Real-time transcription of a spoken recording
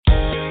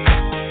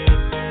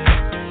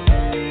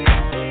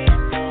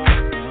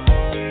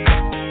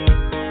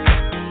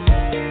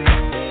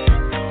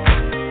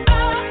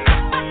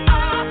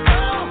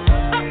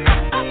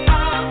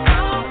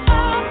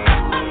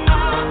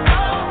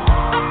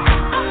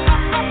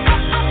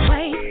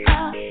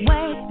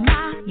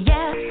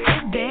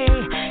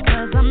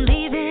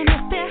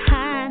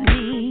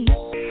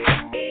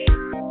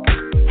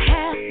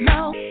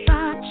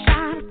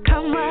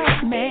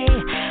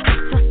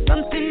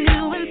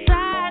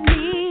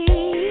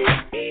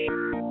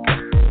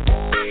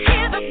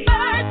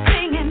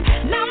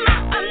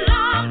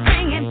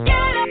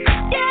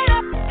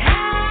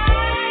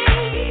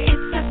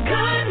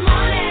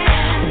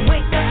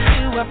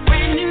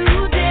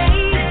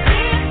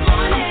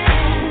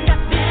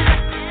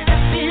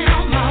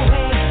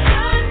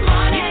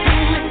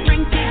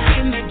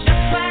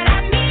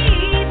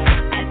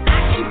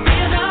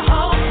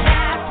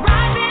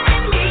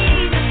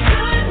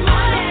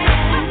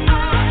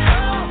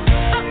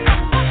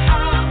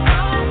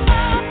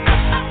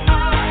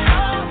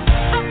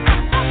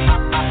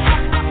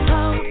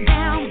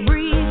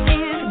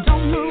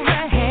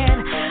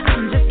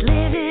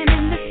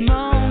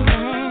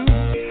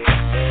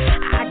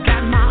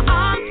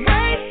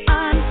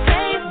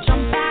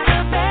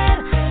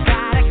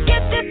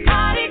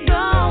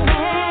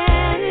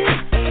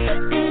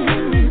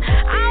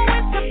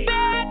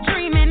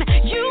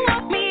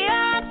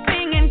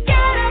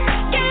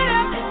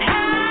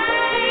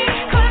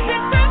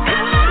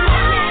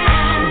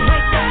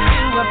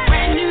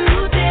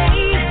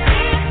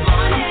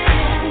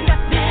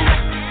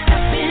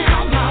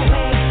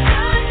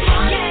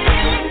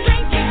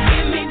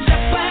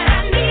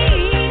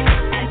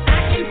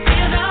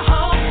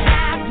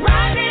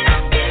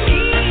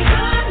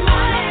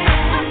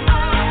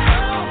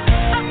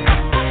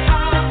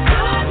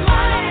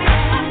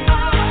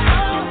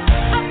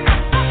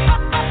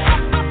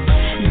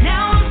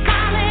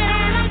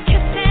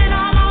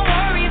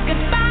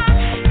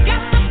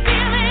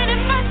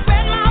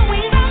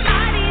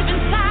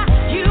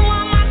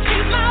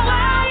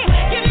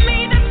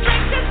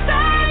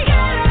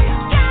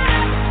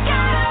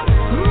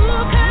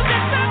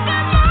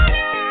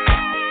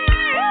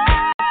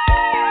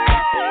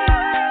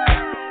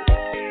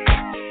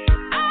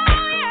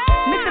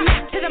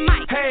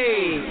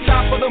Hey,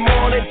 top of the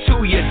morning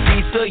to you,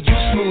 Disa. You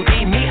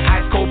smoothie, me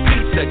ice cold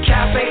pizza.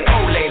 Cafe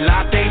ole,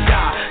 latte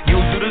da. You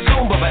do the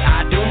Zumba, but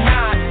I do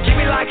not. Give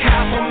me like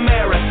half a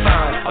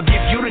marathon. I'll give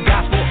you the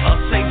gospel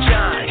of St.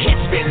 John.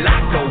 Hits me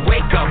like the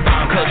wake up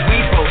bomb. Cause we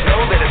both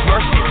know that his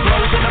mercy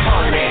flows in the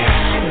morning.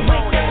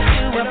 Wake up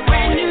to a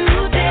brand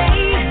new day.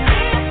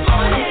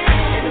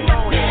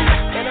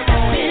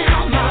 Been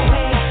on my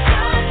way.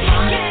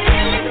 Give me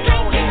strength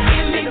and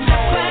give me just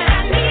what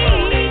I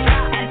need. And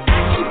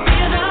I can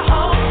feel the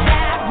whole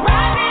vibe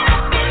rising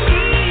up in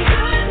me.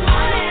 Good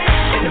morning.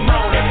 In the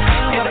morning.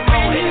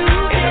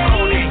 In the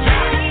morning.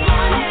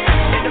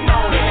 In the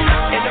morning.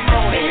 In the morning. In the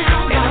morning. In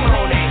the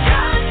morning. In the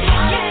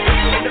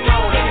morning. In the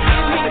morning.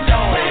 In the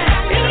dawn.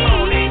 In the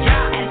morning. And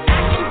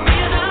I can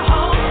feel the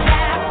whole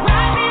vibe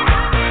rising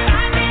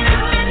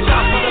up.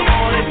 Top of the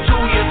morning to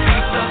you,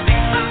 Disa.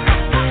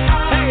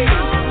 Hey,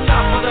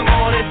 top of the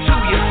morning to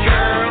you,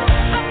 girl.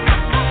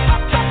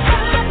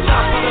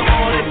 Top of the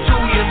morning to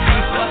you,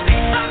 Disa.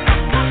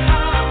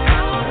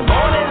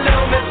 Morning,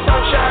 little Miss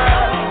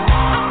Sunshine.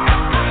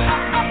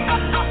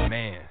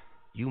 Man,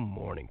 you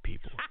morning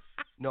people.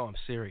 No, I'm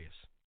serious.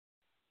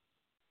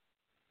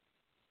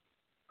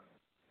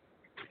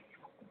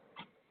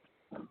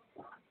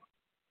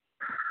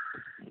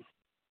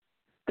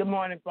 Good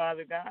morning,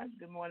 Father God.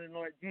 Good morning,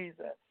 Lord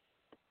Jesus.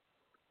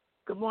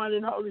 Good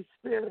morning, Holy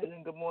Spirit,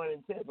 and good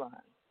morning,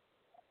 Tevon.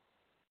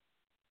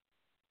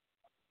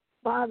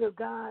 Father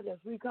God, as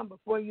we come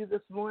before you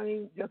this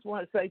morning, just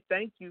want to say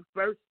thank you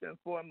first and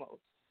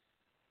foremost.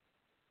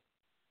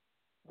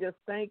 Just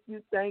thank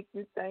you, thank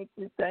you, thank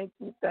you, thank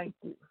you, thank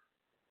you.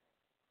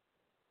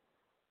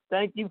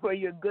 Thank you for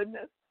your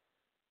goodness,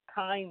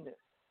 kindness.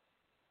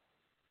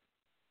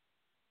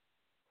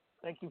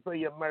 Thank you for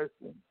your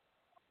mercy.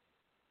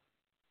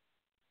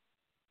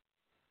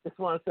 Just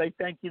want to say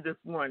thank you this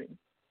morning.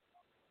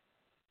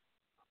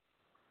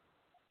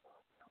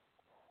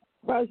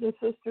 Brothers and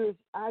sisters,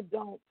 I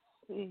don't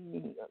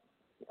see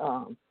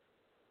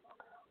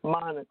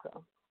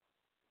Monica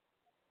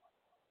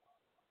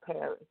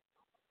Paris.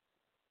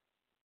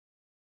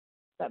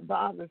 That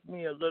bothers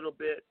me a little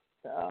bit.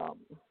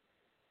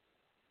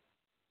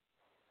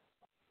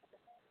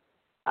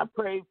 I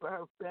prayed for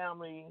her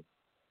family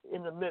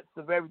in the midst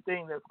of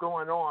everything that's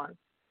going on.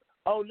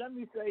 Oh, let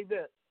me say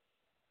this.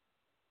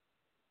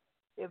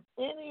 If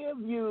any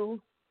of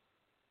you,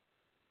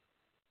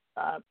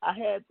 I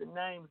had the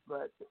names,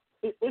 but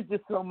it's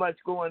just so much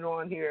going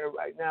on here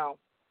right now.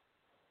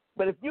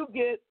 But if you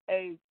get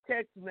a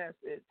text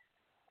message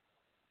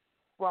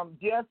from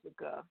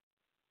Jessica,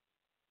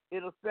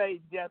 it'll say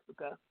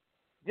Jessica.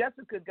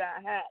 Jessica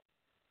got hacked.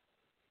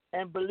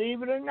 And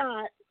believe it or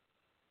not,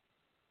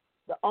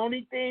 the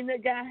only thing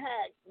that got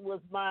hacked was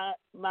my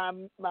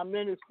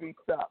ministry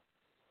stuff.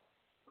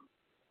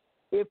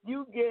 If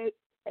you get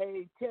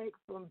a text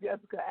from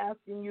Jessica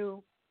asking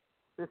you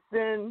to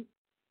send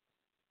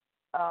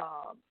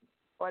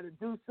or to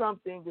do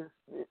something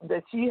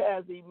that she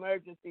has the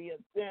emergency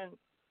and send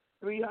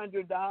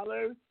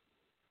 $300,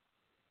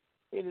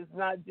 it is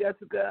not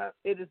Jessica.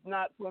 It is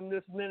not from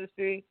this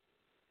ministry.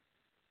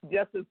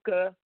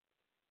 Jessica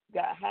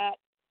got hacked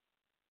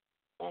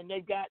and they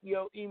got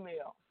your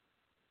email.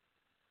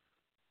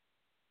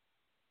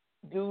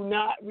 Do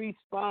not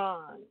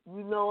respond.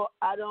 You know,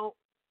 I don't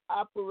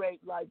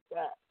operate like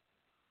that.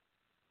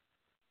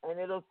 And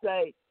it'll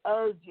say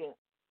urgent,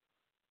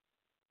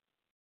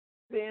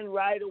 send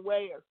right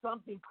away, or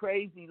something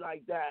crazy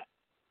like that.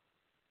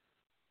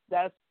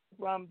 That's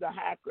from the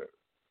hacker.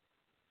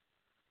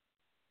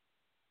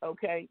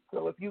 Okay,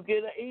 so if you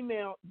get an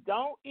email,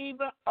 don't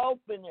even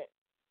open it.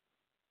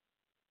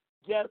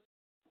 Just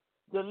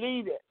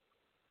delete it.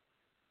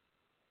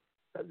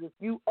 Because if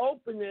you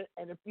open it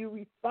and if you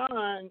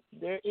respond,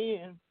 they're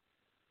in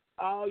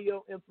all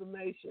your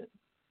information.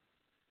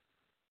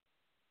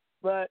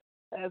 But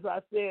as I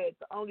said,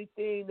 the only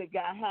thing that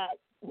got hacked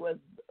was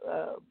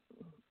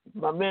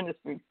my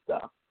ministry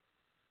stuff.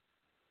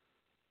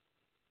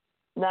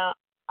 Now,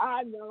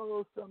 I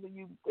know some of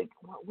you think,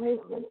 well, wait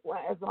a minute,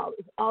 why is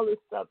all this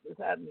stuff is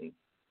happening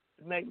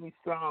to make me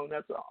strong,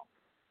 that's all.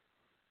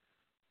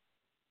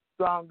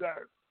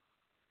 Stronger.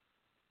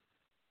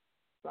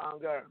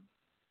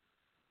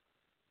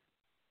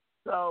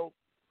 So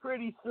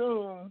pretty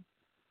soon,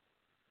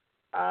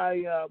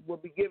 I will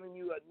be giving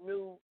you a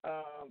new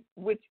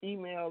which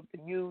email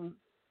to use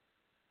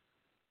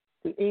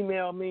to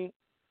email me,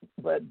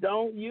 but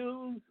don't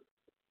use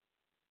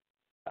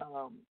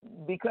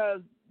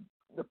because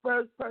the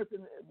first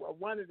person, well,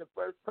 one of the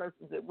first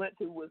persons it went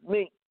to was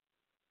me,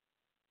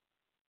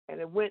 and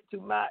it went to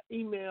my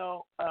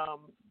email.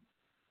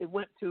 It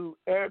went to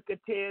Erica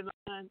Tedline,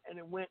 and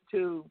it went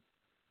to,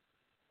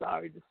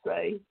 sorry to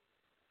say,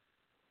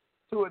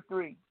 2 or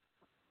 3.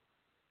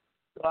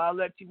 So I'll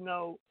let you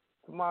know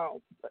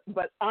tomorrow.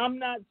 But I'm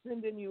not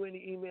sending you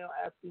any email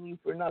asking you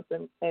for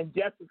nothing, and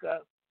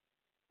Jessica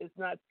is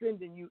not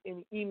sending you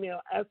any email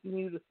asking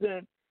you to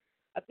send.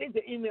 I think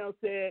the email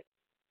said,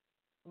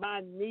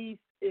 my niece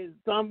is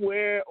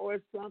somewhere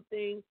or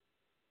something,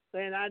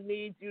 saying I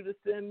need you to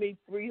send me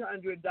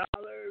 $300.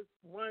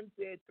 One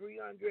said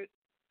 300.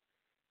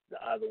 The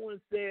other one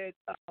said,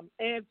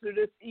 answer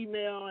this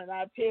email and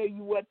I'll tell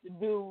you what to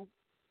do.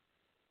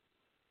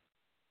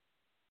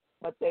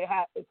 But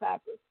it's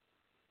hackers.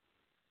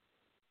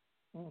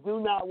 You do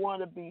not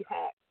want to be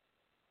hacked.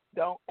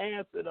 Don't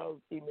answer those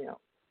emails.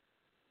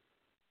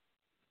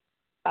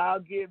 I'll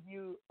give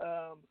you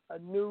a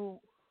new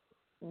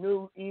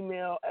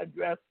email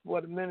address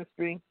for the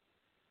ministry.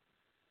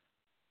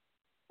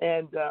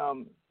 And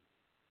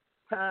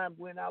time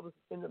when I was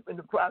in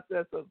the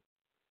process of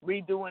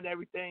redoing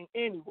everything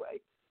anyway.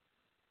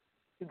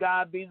 To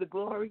God be the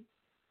glory.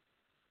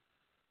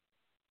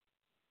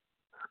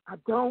 I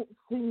don't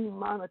see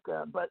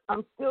Monica, but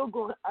I'm still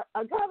going.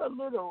 I got a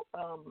little.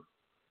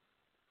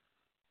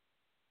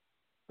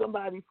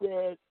 Somebody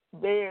said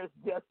theirs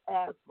just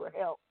asked for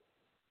help.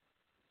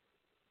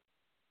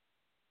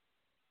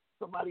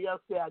 Somebody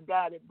else said I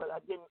got it, but I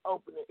didn't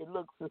open it. It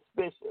looked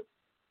suspicious.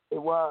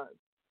 It was.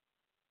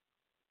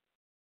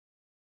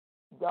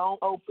 Don't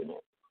open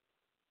it.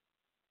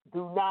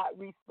 Do not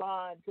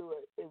respond to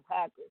it. It's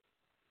hackers.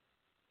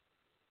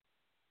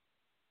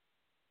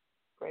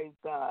 Praise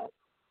God.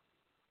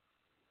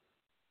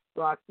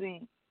 So I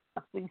see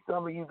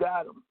some of you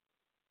got them.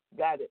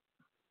 Got it.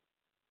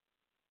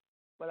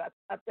 But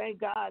I thank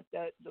God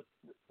that the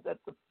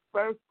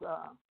first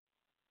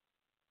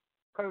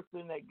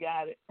person that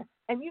got it.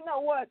 And you know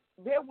what?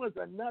 There was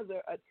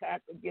another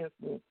attack against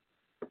me.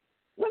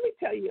 Let me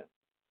tell you.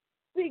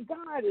 See,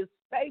 God is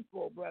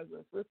faithful, brothers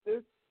and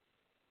sisters.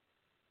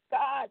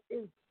 God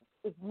is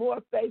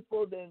more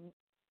faithful than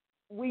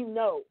we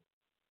know.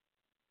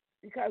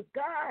 Because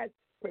God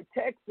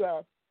protects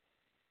us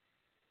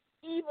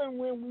even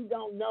when we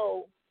don't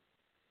know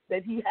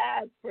that he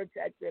has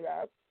protected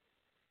us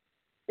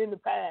in the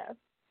past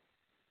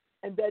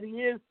and that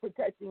he is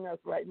protecting us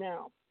right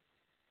now.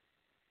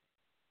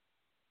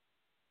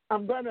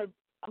 I'm gonna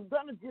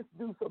just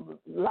do some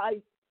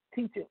light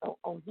teaching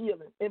on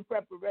healing in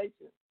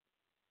preparation.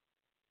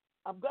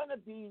 I'm gonna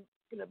be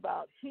talking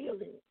about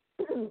healing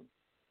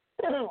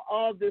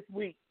all this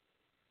week,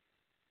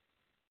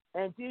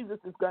 and Jesus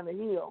is gonna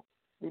heal.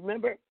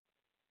 Remember,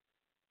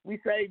 we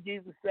say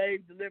Jesus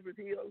saves, delivers,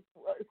 heals.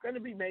 Well, it's gonna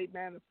be made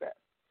manifest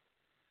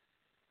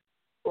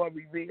or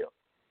revealed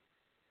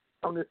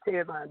on this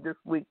headline this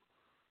week.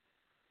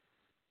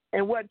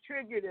 And what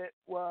triggered it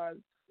was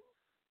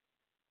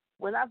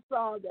when I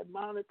saw that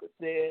Monica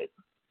said,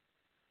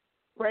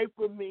 pray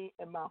for me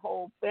and my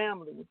whole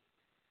family.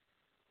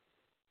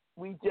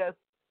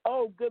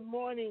 Good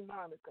morning,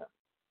 Monica.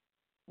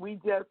 We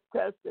just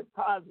tested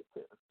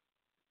positive.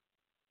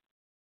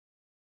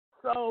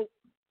 So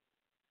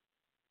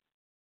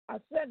I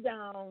sat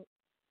down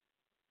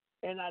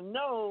and I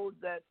know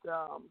that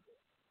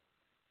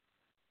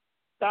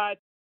God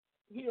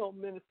healed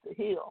Minister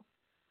Hill.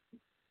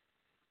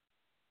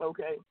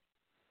 Okay.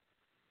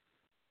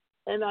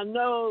 And I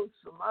know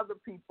some other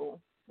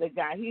people that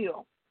got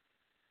healed.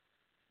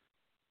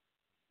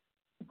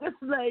 This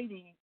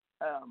lady,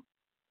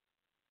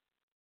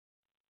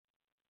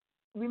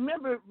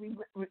 remember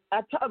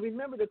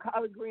the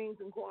collard greens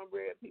and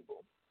cornbread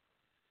people?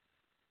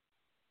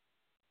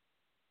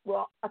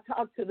 Well, I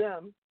talked to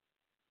them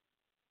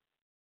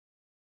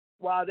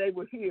while they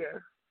were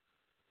here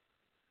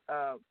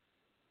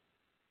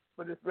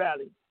for this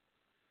rally.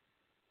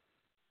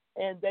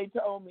 And they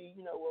told me,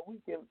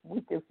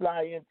 we can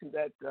fly into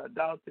that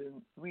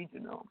Dalton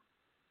regional.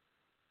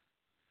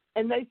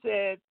 And they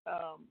said,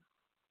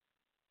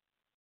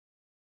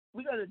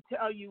 we're going to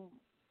tell you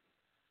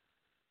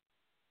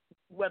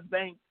what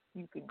bank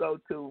you can go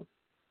to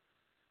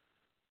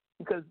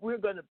because we're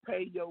going to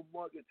pay your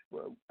mortgage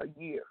for a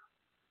year.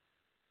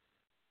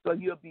 So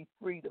you'll be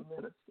free to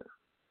minister.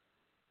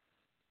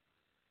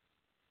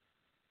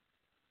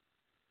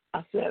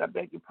 I said, I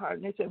beg your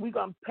pardon. They said, we're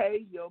going to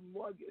pay your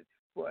mortgage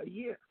for a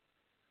year.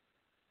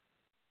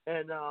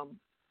 And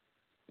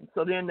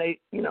so then they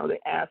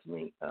asked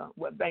me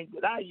what bank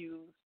did I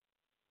use,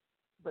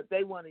 but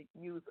they want to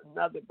use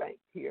another bank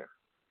here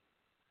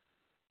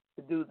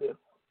to do this.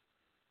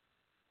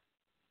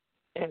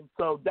 And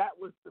so that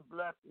was the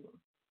blessing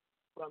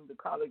from the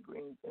collard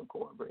greens and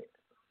cornbread.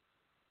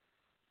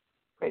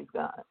 Praise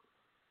God.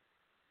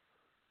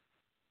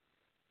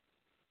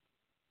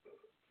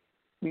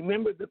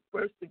 Remember the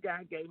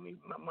guy gave me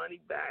my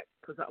money back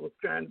because I was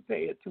trying to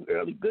pay it too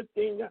early. Good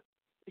thing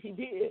he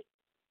did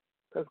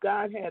because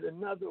God had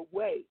another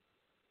way.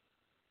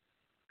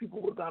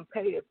 People were going to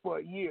pay it for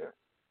a year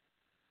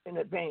in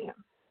advance.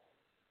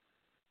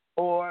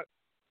 Or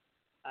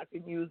I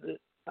could use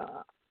it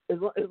as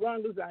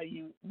long as I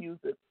use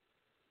it.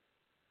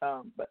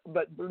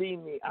 But believe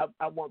me,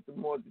 I want the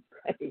mortgage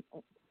paid.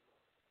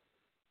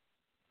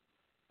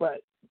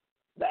 But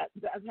that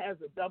has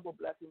a double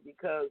blessing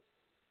because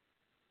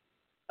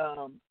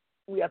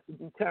we have to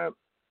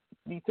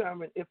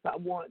determine if I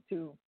want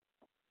to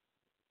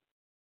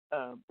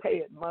pay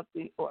it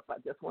monthly or if I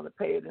just want to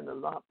pay it in a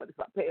lump. But if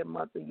I pay it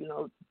monthly,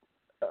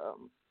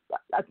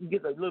 I can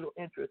get a little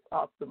interest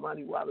off the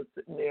money while it's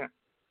sitting there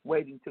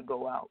waiting to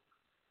go out,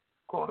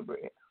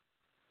 cornbread.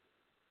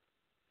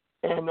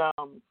 And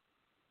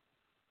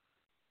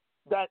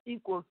that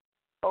equals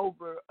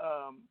over,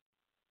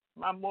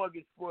 my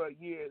mortgage for a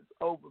year is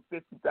over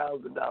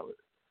 $50,000,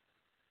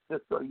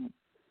 just so you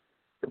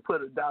can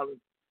put a dollar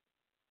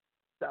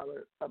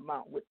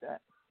amount with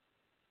that.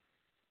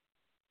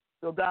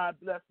 So God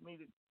blessed me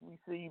to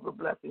receive a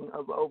blessing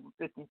of over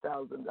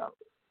 $50,000.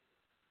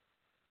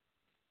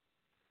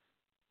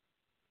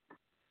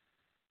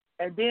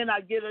 And then I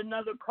get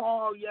another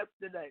call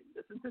yesterday.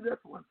 Listen to this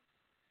one.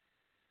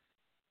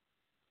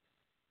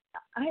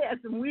 I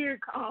had some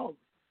weird calls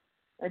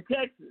in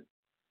Texas.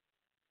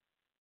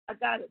 I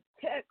got a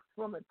text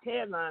from a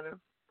Carolina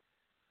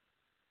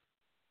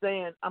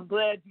saying, I'm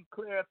glad you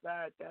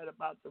clarified that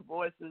about the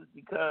voices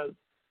because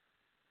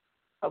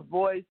a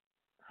voice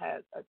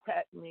has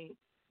attacked me.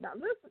 Now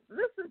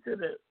listen to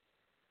this.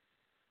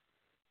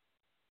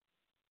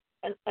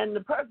 And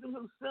the person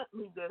who sent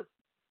me this,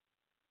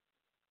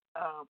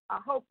 I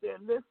hope they're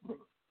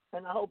listening,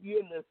 and I hope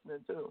you're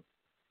listening too.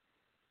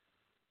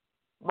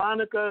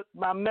 Monica,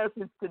 my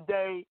message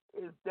today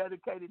is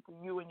dedicated to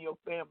you and your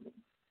family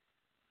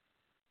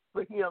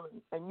for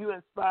healing, and you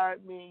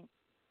inspired me.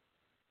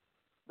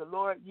 The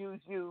Lord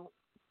used you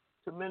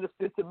to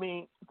minister to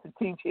me to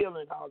teach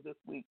healing all this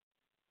week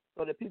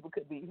so that people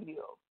could be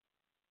healed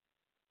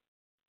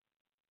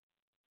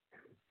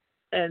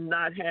and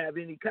not have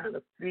any kind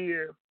of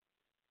fear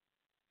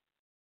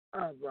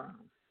of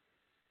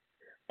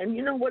and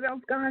you know what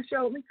else God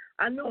showed me?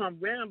 I know I'm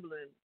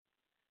rambling,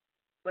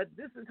 but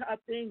this is how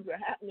things are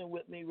happening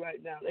with me right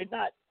now.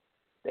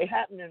 They're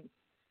happening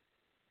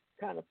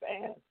kind of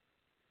fast,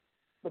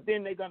 but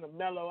then they're going to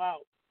mellow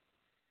out.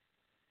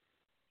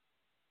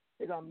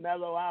 They're going to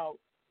mellow out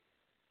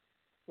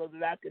so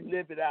that I can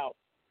live it out.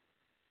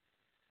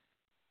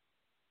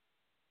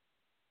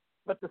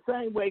 But the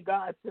same way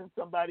God sent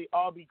somebody,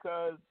 all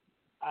because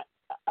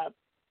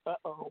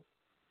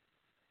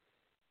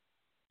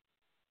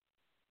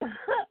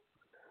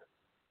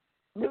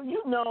Do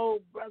you know,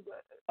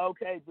 brother?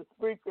 Okay, the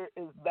speaker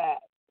is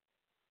back.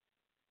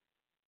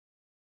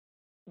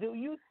 Do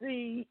you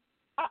see?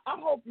 I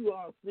hope you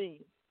all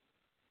see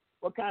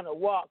what kind of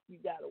walk you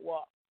got to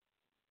walk.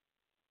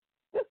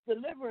 This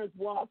deliverance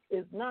walk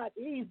is not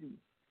easy.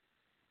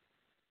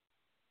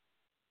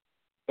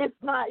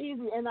 It's not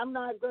easy, and I'm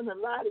not going to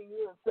lie to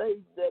you and say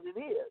that it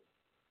is.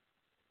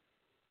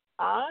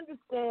 I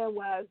understand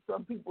why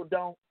some people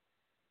don't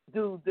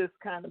do this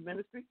kind of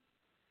ministry.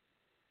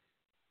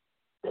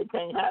 They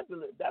can't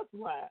handle it. That's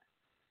why.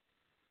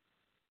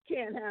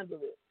 Can't handle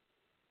it.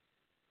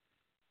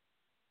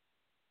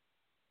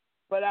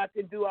 But I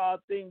can do all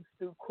things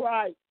through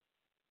Christ,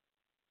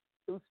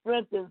 who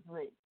strengthens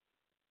me.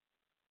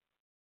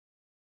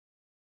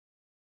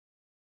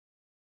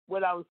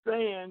 What I was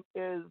saying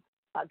is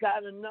I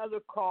got another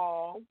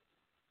call.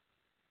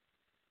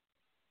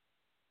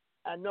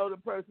 I know the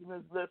person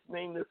is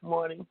listening this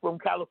morning from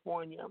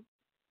California.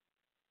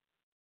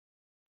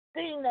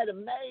 Thing that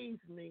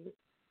amazed me,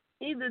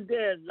 either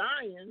they're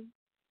lying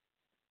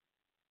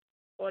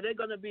or they're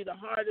going to be the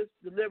hardest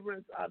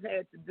deliverance I've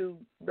had to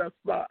do thus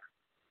far.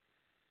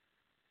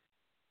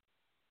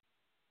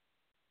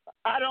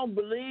 I don't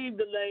believe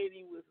the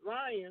lady was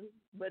lying,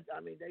 but,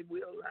 I mean, they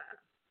will lie.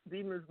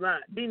 Demons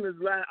lie.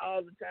 Demons lie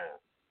all the time.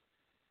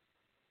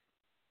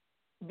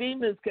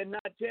 Demons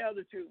cannot tell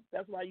the truth.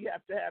 That's why you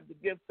have to have the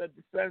gift of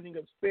discerning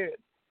of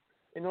spirits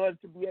in order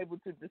to be able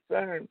to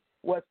discern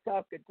what's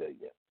talking to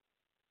you,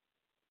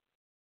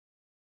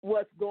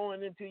 what's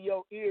going into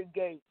your ear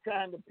gate,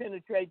 trying to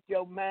penetrate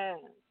your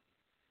mind,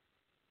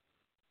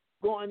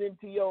 going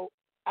into your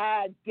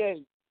eye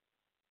gate,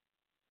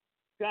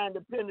 trying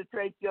to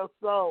penetrate your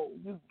soul.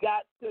 You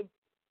got to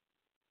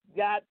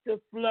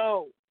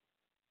flow.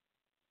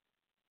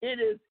 It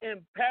is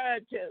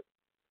imperative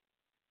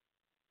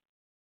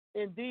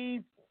in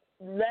these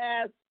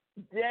last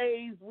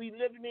days we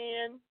living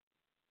in,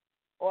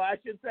 or I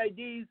should say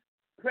these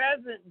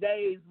present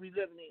days we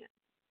living in.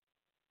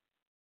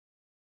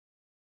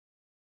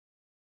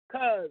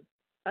 Because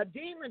a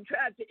demon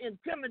tried to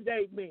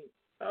intimidate me.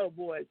 Oh,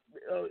 boy.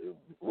 The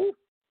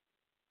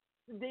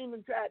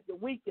demon tried to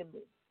weaken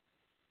me.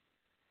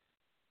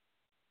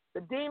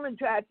 The demon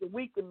tried to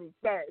weaken me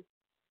first.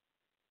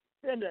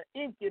 Send an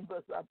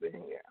incubus up in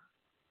here.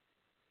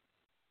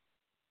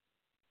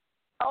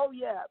 Oh,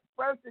 yeah.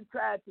 First it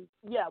tried to,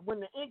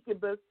 when the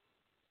incubus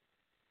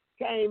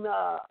came in,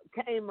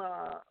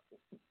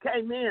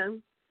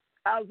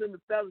 I was in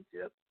the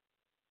fellowship,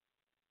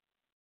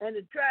 and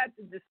it tried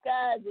to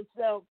disguise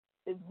itself,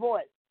 its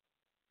voice.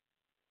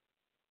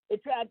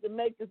 It tried to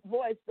make its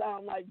voice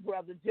sound like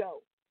Brother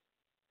Joe,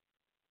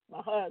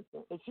 my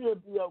husband. It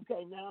should be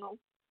okay now.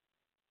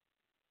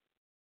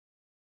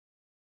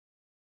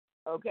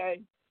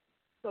 Okay?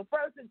 So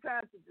first it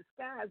tried to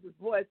disguise its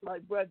voice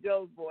like Brother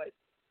Joe's voice.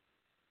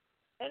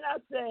 And I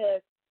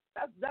said,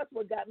 that's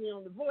what got me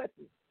on the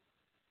voices.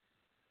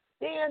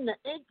 Then the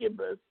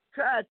incubus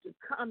tried to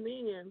come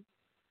in,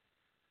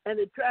 and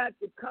it tried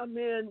to come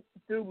in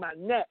through my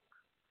neck.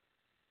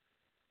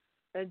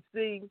 And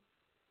see,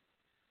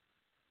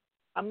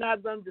 I'm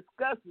not going to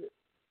discuss it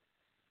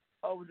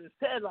over this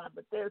headline,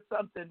 but there's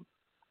something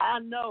I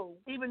know,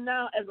 even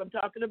now as I'm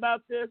talking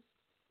about this,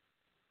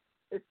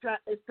 it's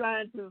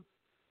trying to,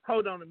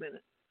 hold on a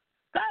minute.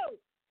 Go!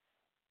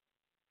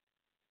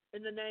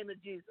 In the name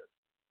of Jesus.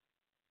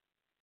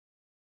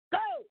 Go!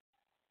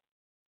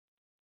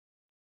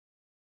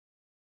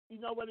 You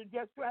know what it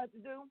just tried to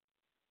do?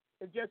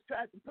 It just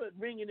tried to put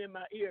ringing in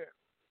my ear.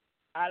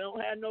 I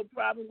don't have no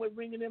problem with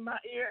ringing in my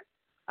ear.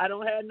 I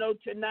don't have no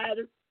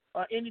tinnitus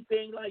or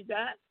anything like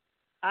that.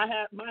 I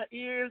have my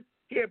ears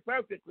hear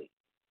perfectly.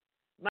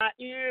 My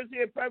ears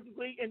hear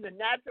perfectly in the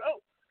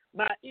natural.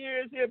 My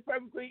ears hear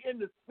perfectly in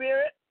the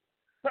spirit.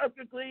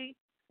 Perfectly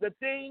the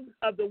things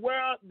of the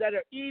world that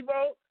are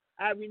evil.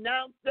 I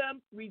renounce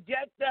them,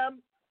 reject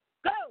them.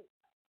 Go!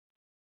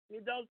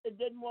 It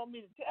didn't want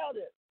me to tell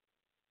this.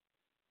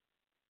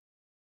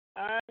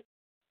 All right?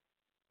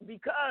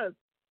 Because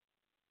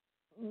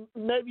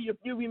maybe if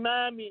you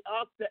remind me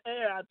off the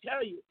air, I'll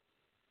tell you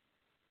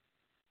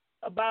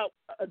about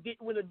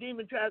when a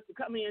demon tries to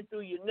come in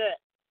through your neck.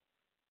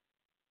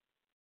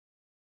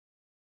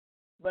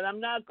 But I'm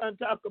not going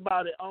to talk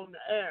about it on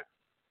the air.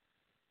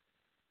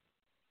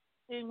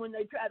 And when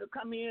they try to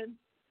come in,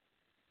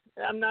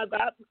 I'm not.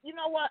 You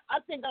know what? I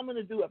think I'm going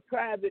to do a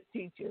private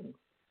teaching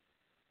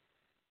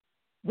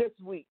this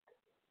week.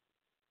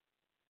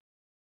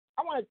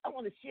 I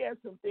want to share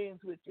some things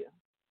with you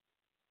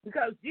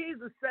because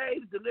Jesus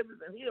saves, delivers,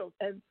 and heals,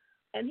 and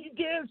He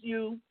gives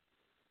you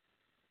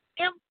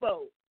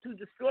info to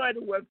destroy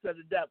the works of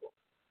the devil.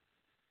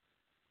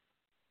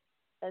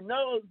 And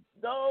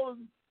those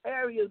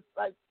areas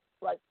like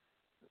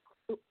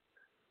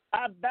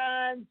I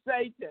bind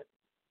Satan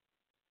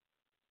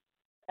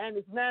and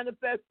its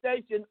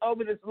manifestation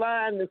over this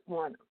line this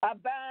morning. I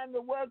bind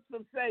the works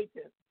of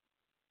Satan.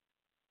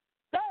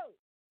 So,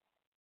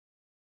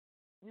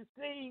 you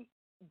see,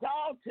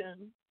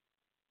 Dalton,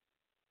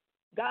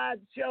 God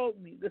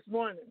showed me this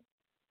morning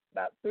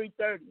about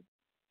 3:30.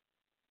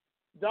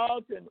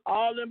 Dalton,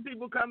 all them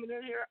people coming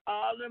in here,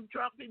 all them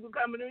Trump people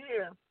coming in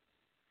here,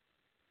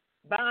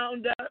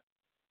 bound up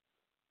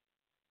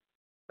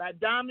by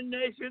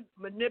domination,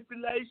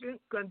 manipulation,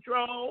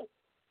 control,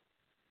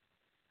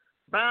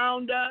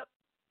 bound up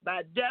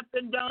by deaf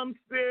and dumb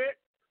spirit,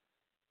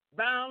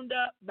 bound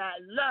up by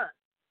lust,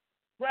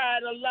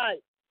 pride of life.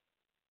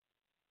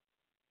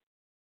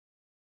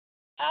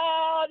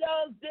 All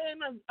those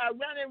demons are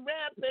running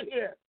rampant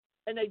here,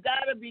 and they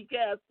got to be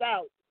cast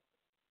out.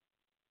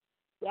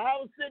 So I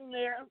was sitting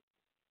there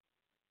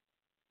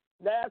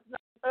last night,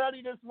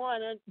 early this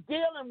morning,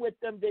 dealing with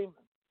them demons.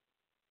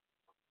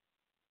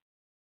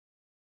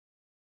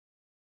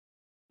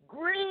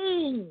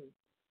 Greed.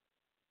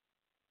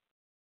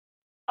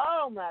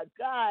 Oh, my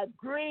God,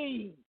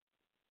 greed.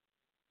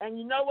 And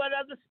you know what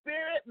other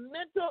spirit?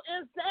 Mental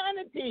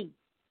insanity.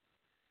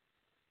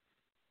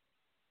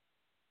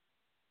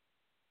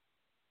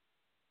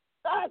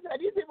 God said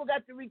these people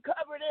got to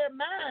recover their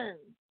minds.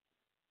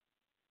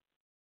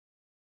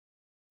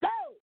 Go!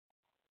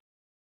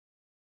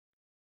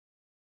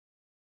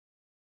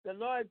 The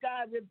Lord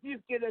God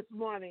rebuke you this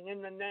morning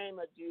in the name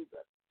of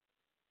Jesus.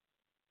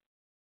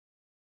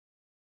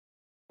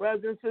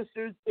 Brothers and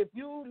sisters, if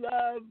you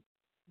love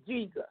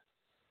Jesus,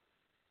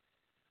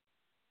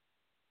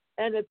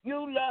 and if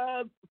you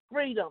love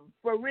freedom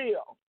for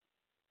real,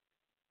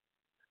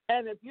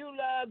 and if you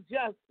love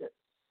justice,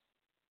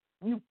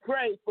 you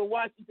pray for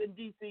Washington,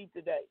 D.C.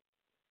 today.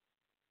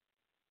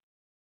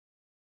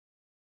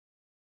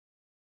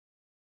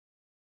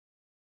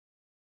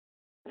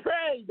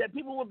 Pray that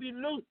people will be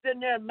loosed in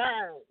their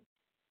minds.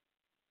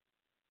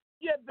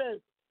 Your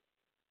business.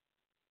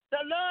 The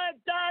Lord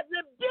God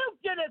rebuke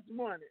you this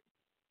morning.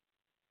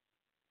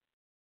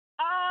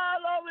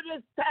 All over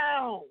this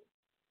town.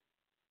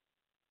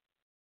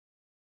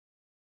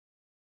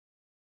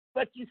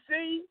 But you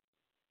see,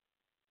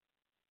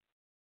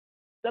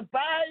 the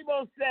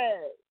Bible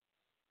says,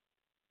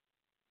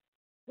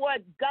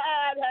 what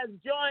God has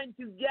joined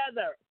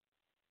together,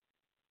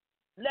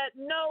 let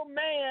no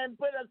man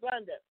put us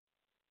under.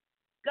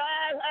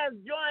 God has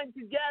joined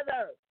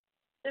together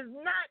is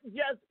not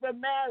just for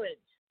marriage.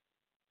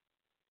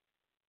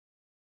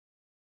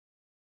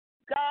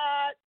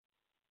 God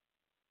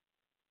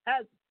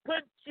has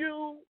put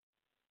you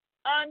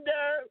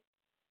under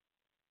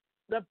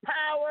the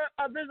power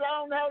of His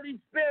own Holy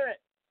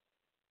Spirit.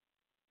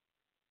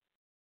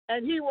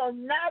 And He will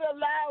not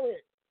allow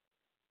it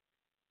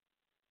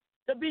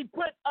to be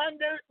put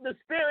under the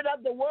spirit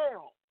of the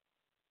world.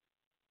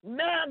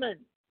 Mammon,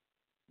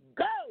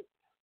 go!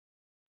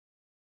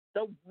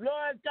 The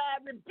Lord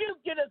God rebuke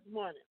you this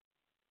morning.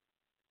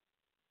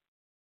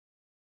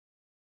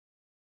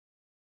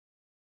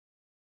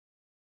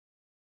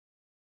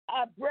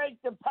 I break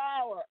the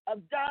power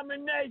of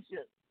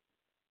domination,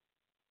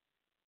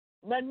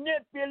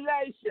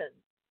 manipulation,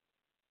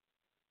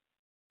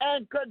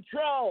 and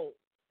control.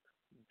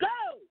 Go!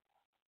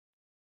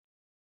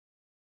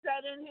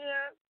 Sat in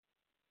here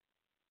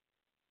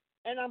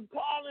And I'm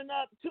calling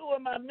up two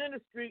of my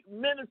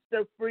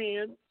minister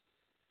friends,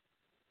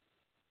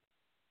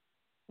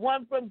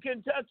 one from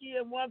Kentucky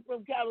and one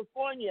from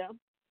California,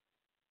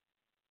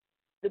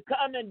 to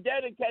come and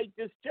dedicate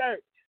this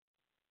church.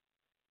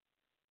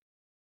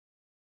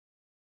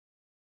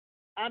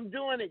 I'm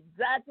doing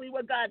exactly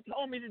what God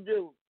told me to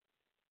do.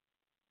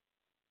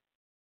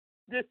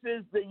 This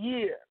is the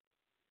year.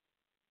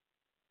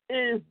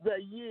 It is the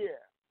year.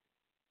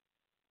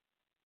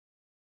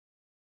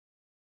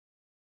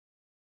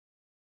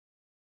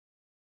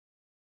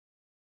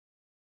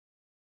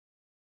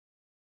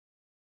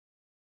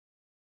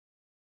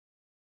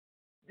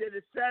 Did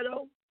it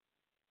settle?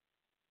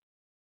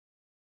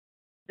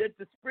 Did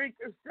the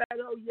speaker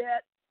settle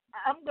yet?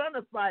 I'm going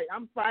to fight.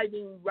 I'm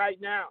fighting right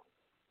now.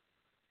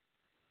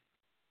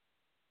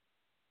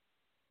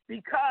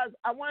 Because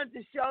I wanted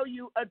to show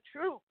you a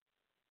truth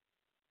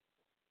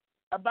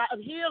about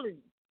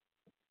healing.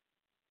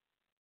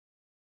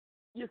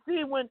 You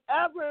see,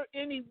 whenever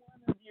any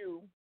one of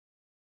you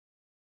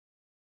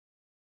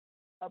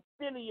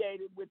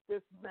affiliated with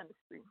this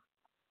ministry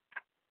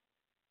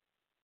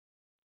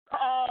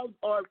calls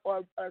or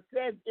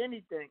says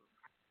anything,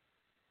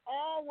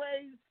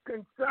 always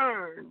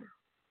concerned,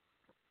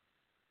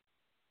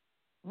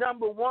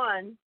 number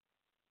one,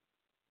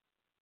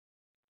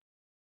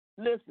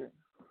 listen,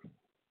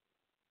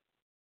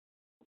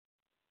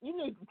 you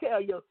need to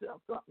tell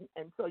yourself something,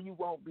 and so you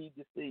won't be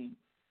deceived.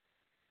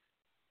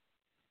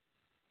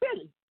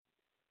 Really.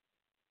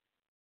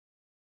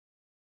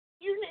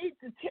 You need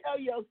to tell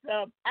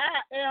yourself,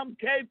 I am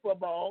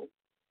capable of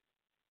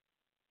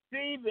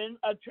receiving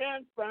a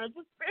transference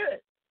of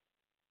spirit.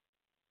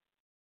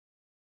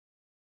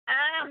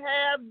 I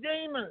have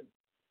demons.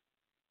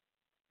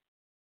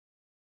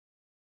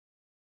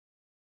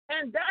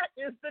 And that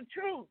is the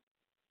truth.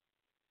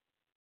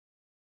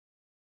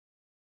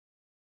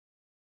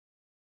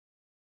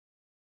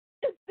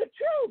 It's the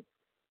truth.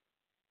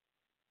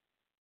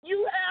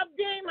 You have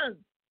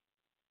demons.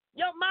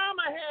 Your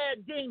mama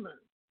had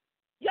demons.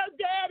 Your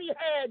daddy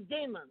had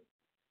demons.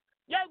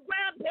 Your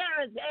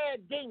grandparents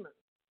had demons.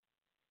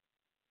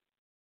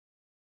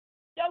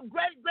 Your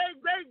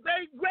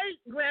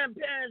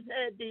great-great-great-great-great-grandparents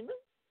had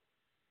demons.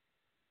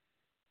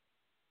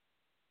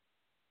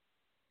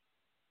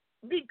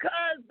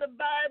 Because the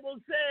Bible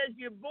says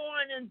you're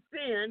born in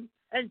sin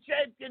and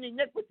shaped in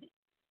iniquity.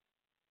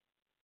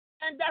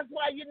 And that's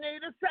why you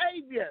need a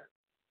Savior.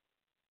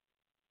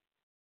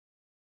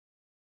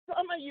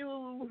 Some of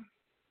you,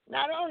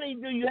 not only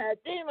do you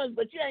have demons,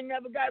 but you ain't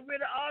never got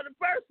rid of all the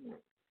first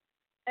ones.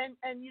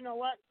 And you know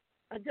what?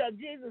 Until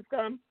Jesus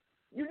comes,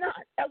 you're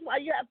not. That's why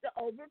you have to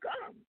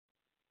overcome.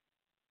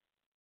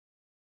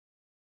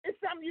 It's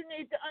something you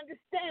need to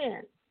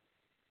understand.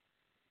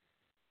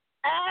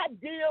 I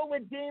deal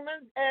with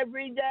demons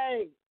every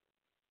day.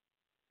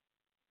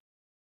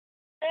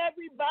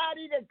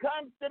 Everybody that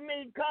comes to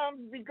me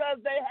comes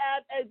because they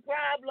have a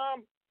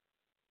problem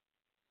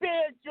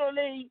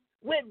spiritually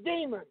with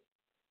demons.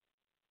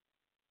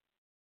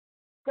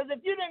 Because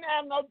if you didn't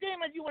have no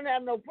demons, you wouldn't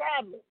have no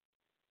problem.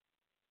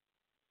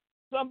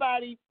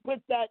 Somebody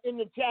put that in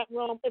the chat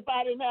room. If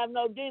I didn't have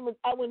no demons,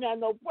 I wouldn't have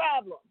no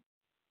problem.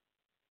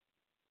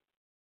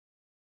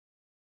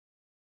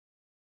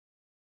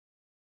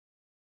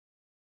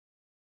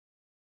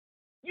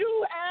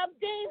 You have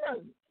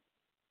demons.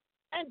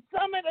 And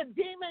some of the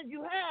demons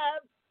you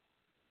have,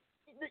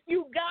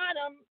 you got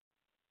them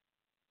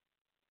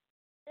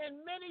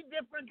in many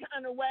different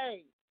kind of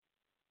ways.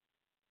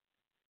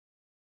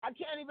 I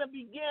can't even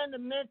begin to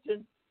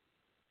mention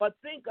or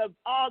think of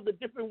all the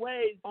different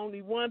ways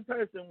only one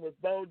person was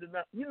bold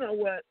enough. You know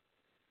what?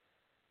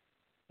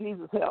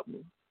 Jesus help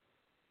me.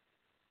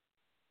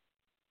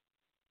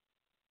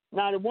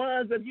 Now, the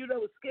ones of you that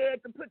were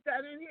scared to put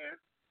that in here,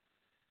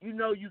 you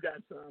know you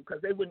got some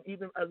because they wouldn't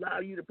even allow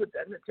you to put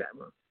that in the chat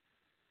room.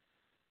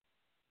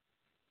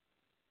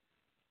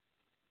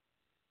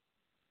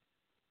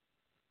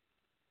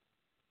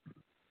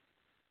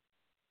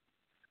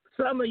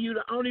 Some of you,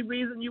 the only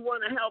reason you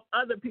want to help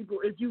other people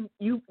is you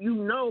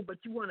know,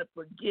 but you want to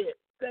forget.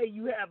 Say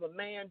you have a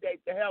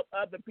mandate to help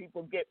other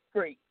people get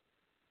free.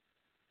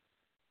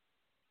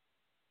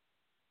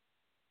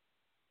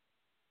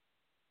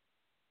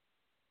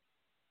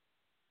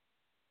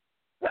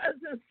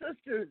 Brothers and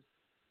sisters,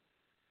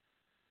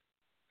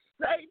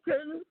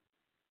 Satan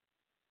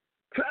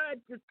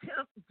tried to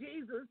tempt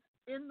Jesus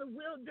in the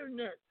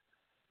wilderness.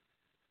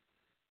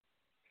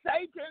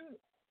 Satan,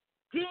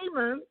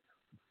 demons,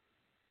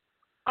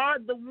 are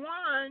the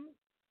ones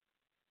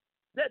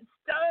that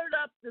stirred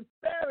up the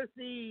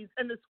Pharisees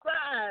and the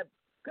scribes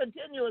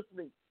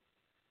continuously.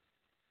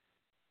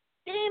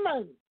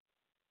 Demons.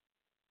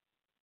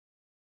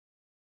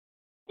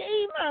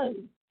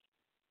 Demons.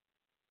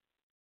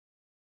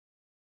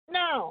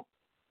 Now,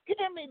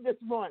 hear me this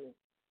morning.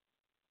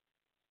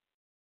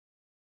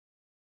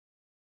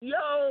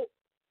 Your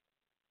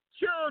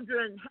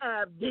children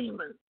have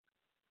demons.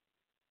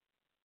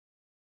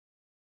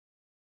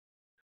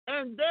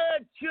 And their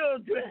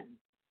children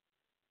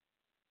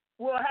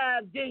will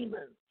have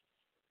demons.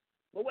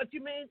 But what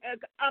you mean?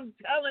 I'm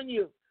telling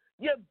you,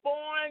 you're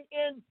born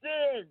in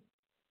sin.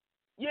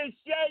 You're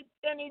shaped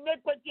in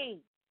iniquity.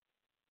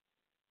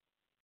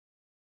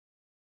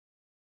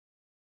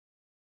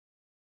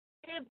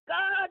 If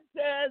God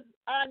says,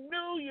 I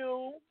knew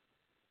you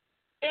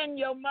in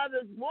your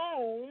mother's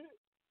womb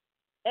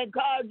and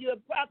called you a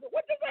prophet,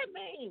 what does that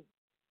mean?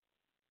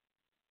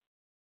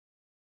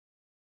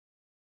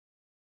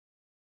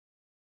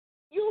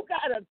 You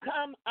got to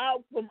come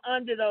out from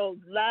under those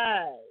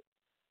lies.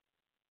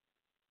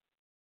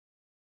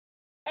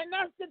 And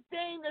that's the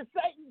thing that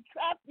Satan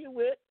trapped you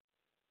with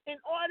in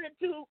order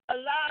to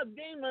allow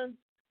demons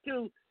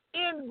to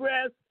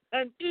ingress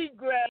and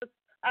egress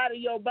out of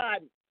your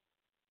body.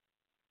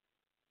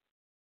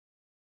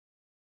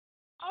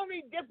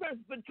 Only difference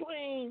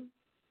between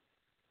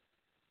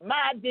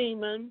my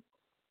demon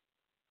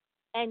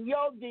and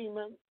your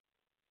demon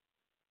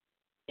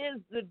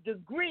is the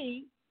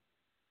degree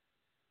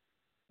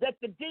that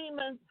the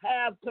demons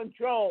have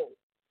control.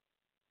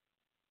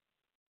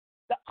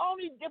 The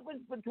only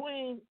difference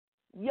between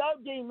your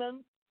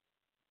demon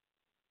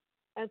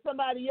and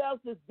somebody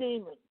else's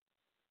demon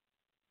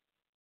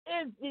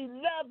is the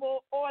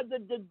level or the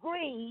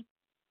degree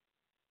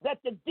that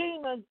the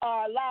demons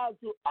are allowed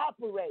to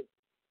operate.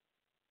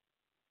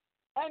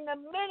 And the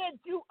minute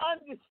you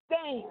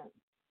understand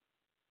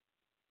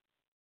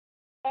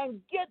and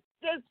get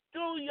this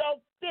through your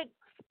thick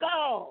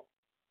skull,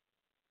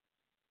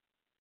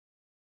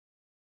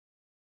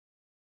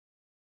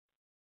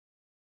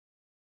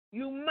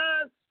 you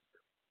must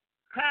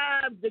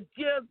have the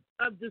gift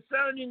of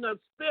discerning of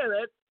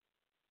spirit,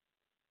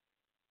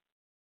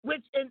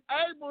 which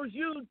enables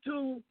you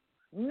to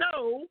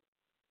know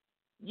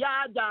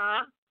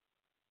yada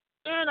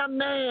in a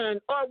man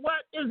or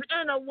what is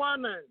in a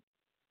woman.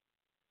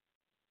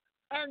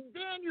 And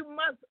then you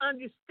must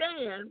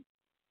understand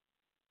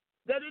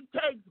that it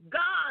takes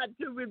God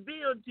to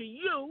reveal to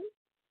you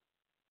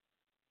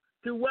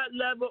to what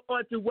level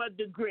or to what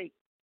degree.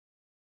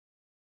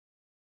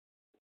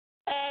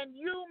 And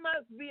you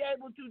must be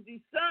able to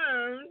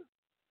discern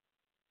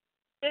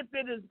if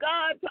it is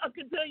God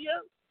talking to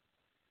you,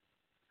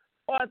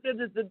 or if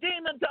it is the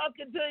demon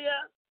talking to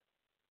you,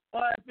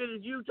 or if it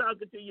is you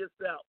talking to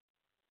yourself.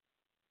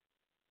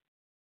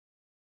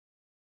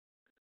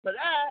 For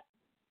that,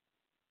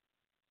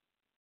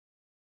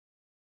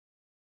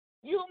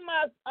 you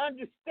must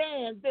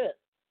understand this.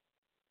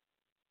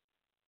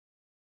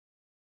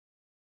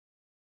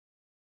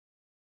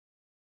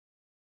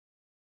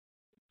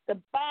 The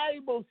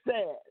Bible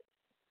says,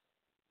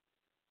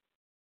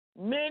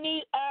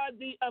 many are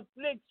the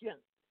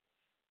afflictions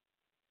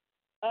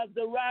of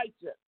the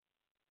righteous,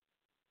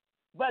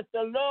 but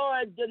the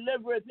Lord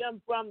delivereth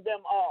him from them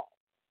all.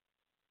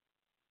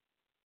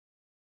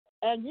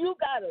 And you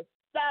got to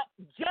stop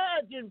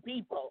judging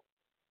people.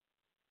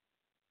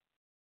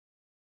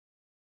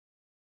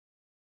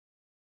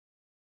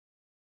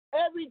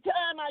 Every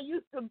time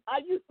I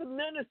used to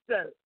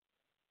minister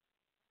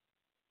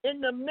in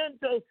the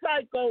mental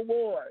psycho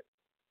ward.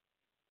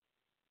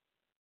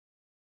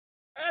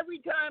 Every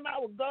time I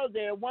would go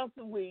there once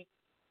a week,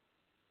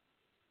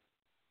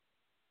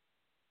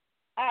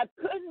 I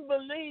couldn't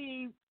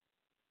believe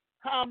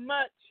how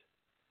much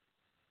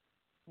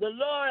the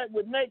Lord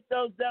would make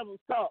those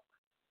devils talk.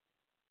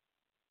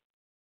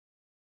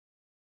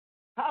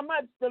 How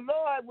much the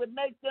Lord would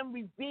make them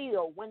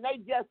reveal when they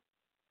just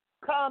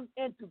come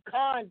into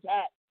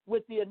contact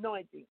with the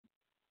anointing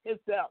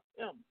himself,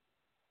 him.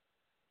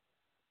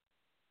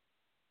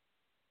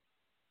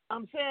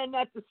 I'm saying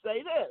that to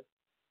say this.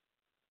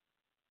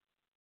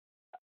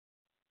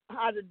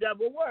 How the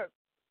devil works.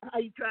 How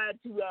he tried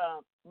to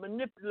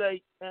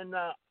manipulate and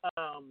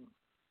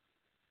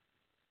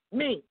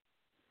me.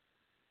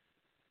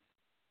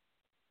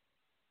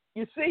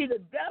 You see,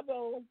 the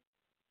devil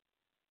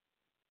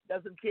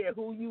doesn't care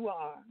who you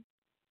are.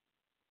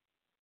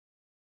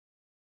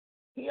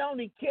 He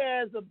only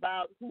cares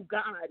about who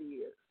God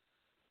is.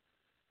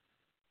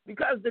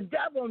 Because the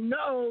devil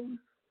knows,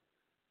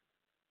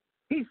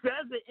 he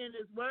says it in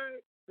his word,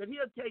 that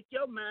he'll take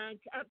your mind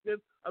captive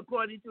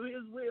according to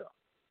his will.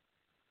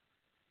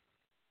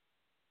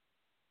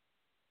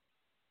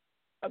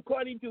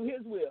 According to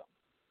his will.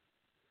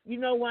 You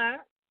know why?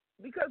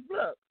 Because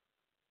look,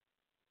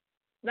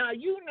 now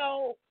you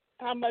know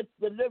how much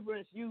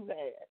deliverance you've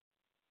had.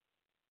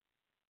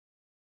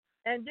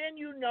 And then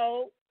you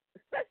know,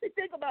 especially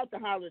think about the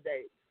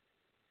holidays.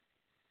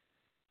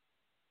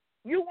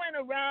 You went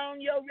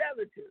around your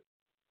relatives.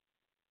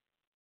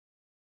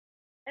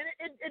 And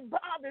it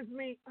bothers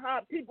me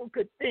how people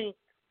could think,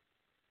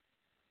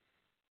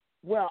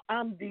 well,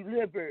 I'm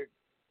delivered.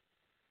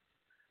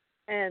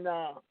 And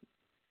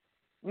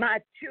my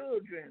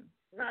children,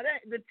 now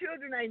the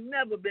children ain't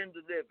never been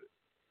delivered.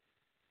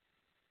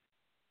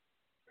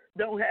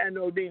 Don't have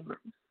no demons.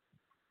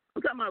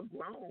 I'm talking about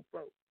grown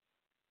folks.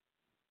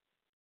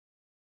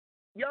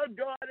 Your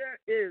daughter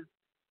is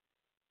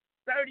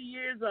 30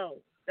 years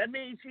old. That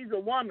means she's a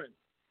woman.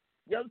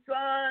 Your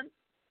son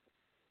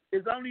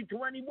is only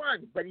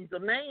 21, but he's a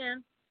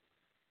man.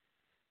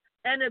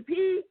 And if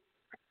he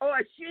or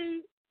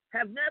she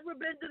have never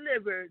been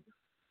delivered,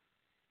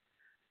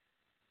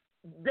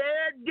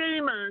 their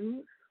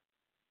demons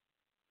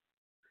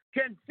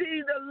can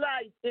see the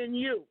light in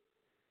you.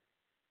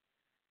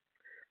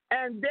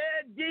 And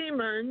their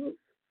demons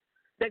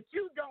that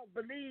you don't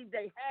believe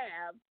they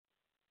have,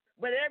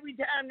 but every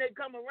time they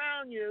come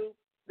around you,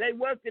 they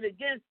work it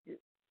against you.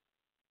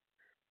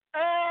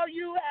 All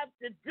you have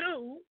to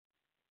do,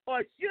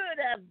 or should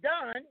have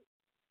done,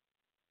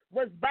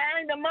 was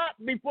bind them up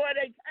before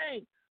they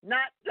came,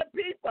 not the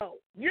people.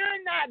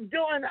 You're not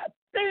doing a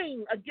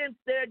thing against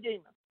their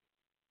demons.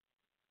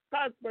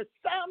 Because for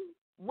some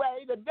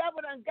way, the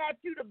devil done got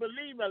you to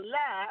believe a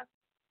lie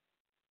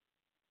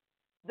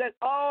that,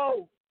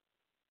 oh,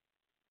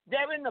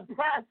 they're in the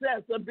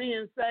process of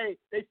being saved.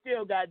 They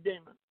still got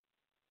demons.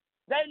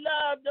 They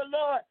love the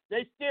Lord.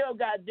 They still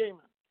got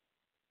demons.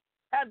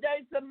 Have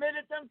they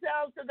submitted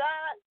themselves to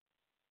God?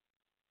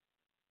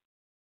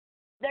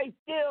 They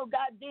still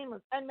got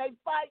demons, and they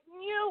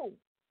fighting you.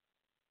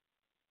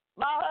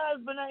 My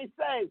husband ain't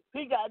saved.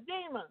 He got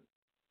demons.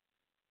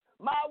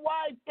 My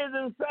wife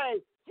isn't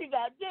saved. She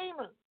got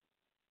demons.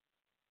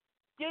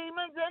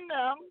 Demons in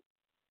them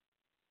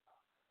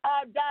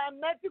are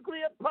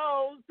diametrically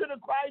opposed to the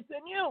Christ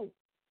in you.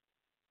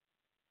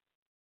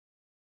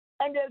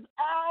 And there's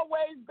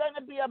always going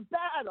to be a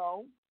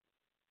battle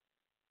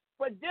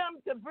for them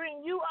to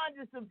bring you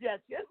under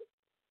subjection,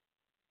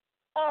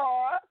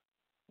 or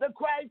the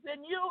Christ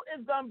in you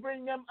is going to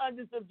bring them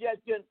under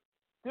subjection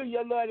to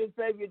your Lord and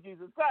Savior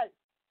Jesus Christ.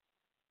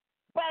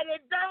 But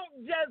it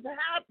don't just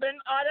happen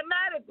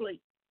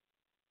automatically.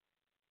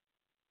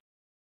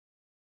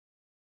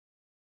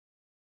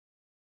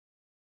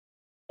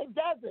 It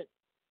doesn't.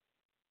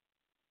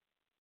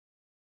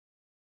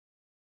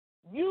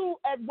 You,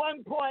 at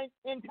one point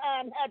in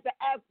time, had to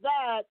ask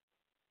God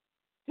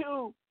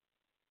to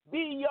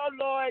be your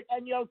Lord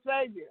and your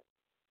Savior.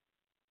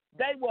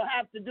 They will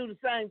have to do the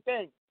same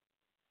thing.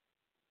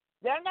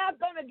 They're not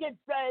going to get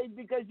saved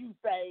because you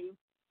saved.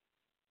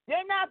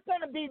 They're not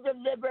going to be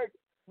delivered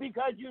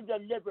because you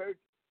delivered.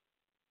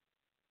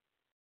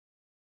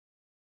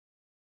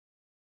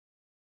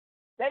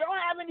 They don't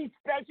have any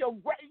special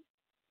grace.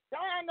 They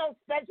don't have no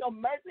special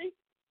mercy.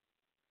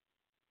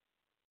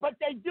 But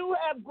they do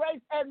have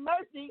grace and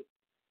mercy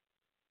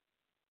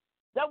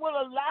that will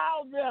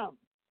allow them.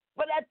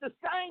 But at the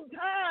same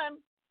time,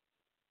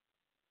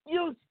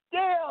 you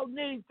still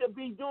need to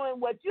be doing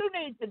what you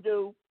need to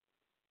do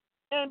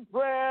in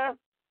prayer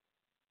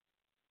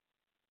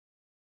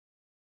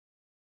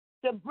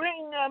to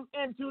bring them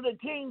into the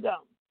kingdom.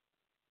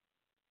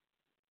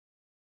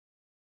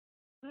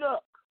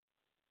 Look,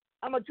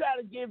 I'm going to try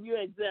to give you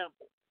an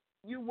example.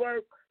 You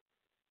work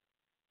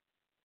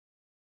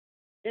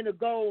in a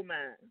gold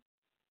mine.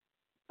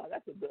 Oh,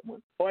 that's a good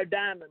one. Or a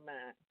diamond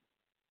mine.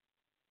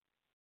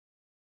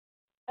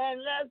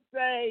 And let's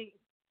say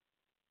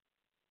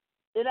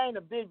it ain't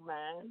a big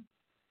mine,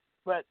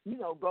 but, you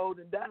know, gold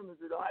and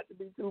diamonds, it don't have to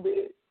be too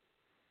big.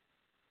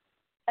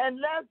 And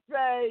let's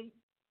say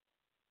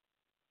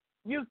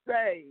you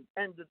saved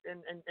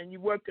and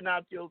you're working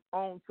out your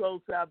own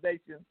soul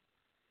salvation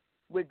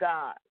with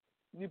God.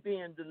 You're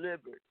being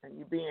delivered and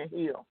you're being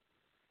healed.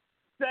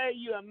 Say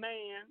you're a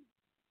man,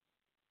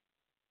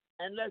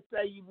 and let's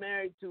say you're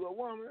married to a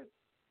woman.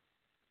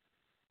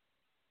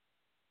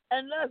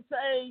 And let's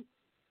say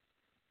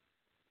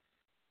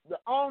the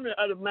owner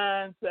of the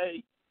mine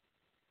say,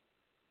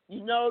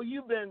 you know,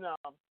 you've been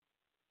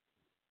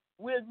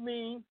with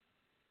me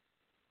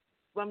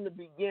from the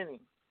beginning.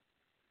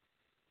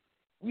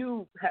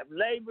 You have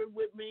labored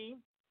with me,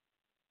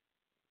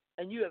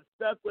 and you have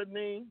stuck with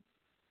me.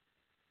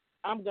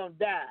 I'm going to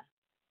die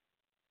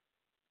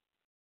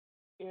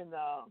in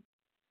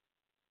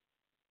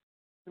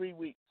 3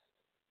 weeks.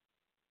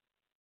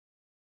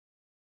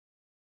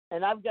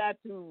 And I've got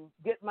to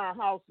get my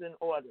house in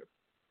order.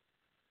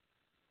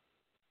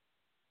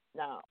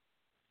 Now,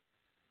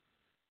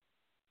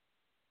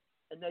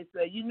 and they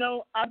say, you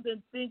know, I've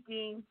been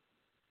thinking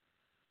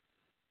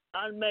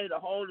I made a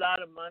whole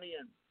lot of money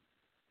and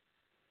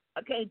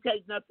I can't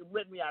take nothing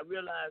with me. I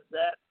realize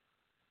that.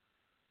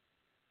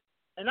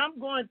 And I'm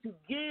going to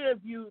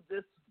give you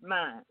this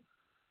mine.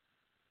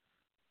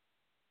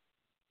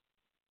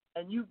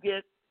 And you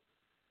get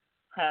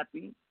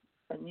happy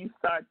and you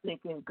start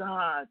thinking,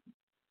 God,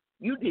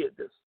 you did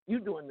this. You're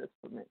doing this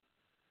for me.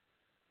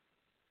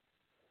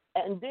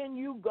 And then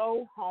you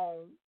go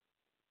home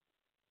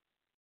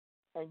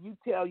and you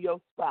tell your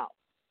spouse,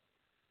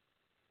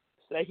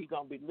 say he's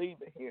going to be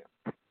leaving here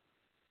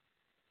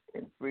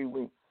in 3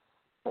 weeks.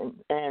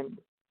 And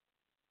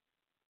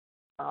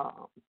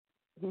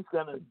he's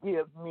going to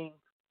give me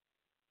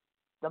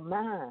the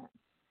mine.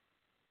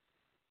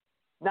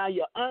 Now,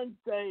 your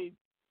unsaved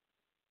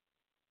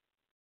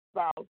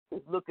spouse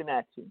is looking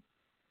at you.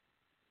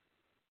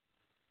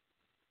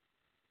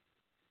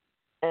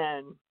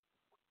 And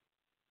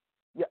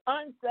your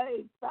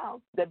unsaved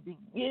spouse that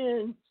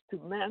begins to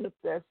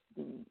manifest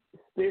the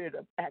spirit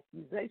of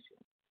accusation.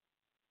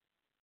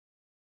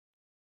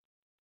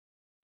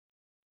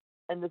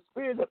 And the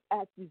spirit of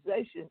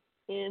accusation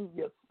in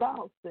your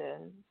spouse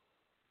says,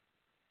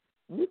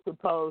 you're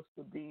supposed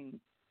to be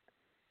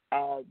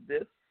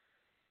this.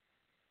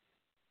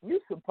 You're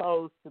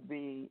supposed to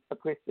be a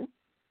Christian.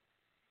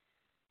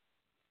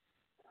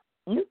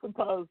 You're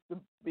supposed to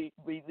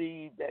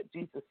believe that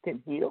Jesus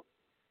can heal.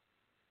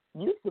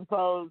 You're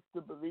supposed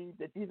to believe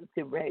that Jesus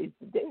can raise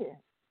the dead.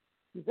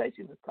 You say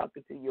she was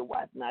talking to your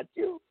wife, not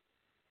you.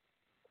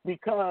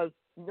 Because,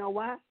 you know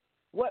why?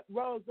 What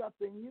rose up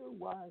in you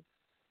was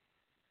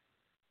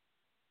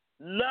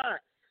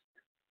lust.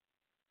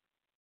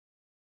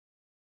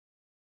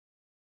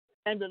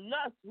 And the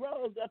lust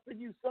rose up in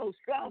you so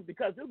strong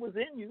because it was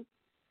in you.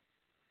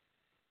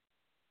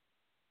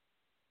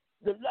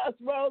 The lust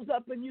rose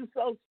up in you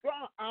so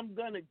strong, I'm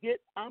going to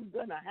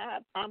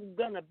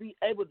be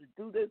able to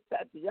do this,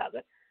 that, the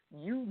other.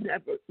 You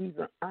never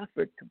even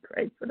offered to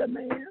pray for the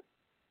man.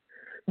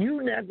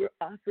 You never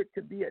offered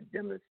to be a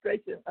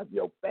demonstration of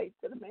your faith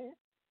to the man.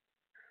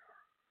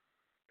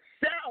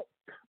 Self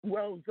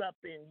rose up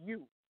in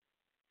you,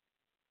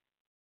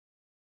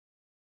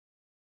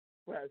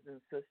 brothers and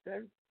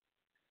sisters.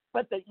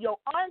 But your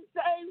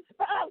unsaved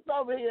spouse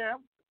over here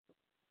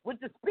with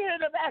the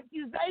spirit of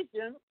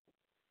accusation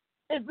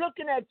is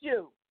looking at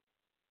you,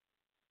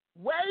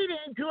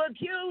 waiting to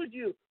accuse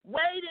you,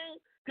 waiting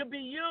to be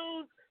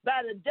used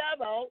by the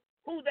devil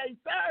who they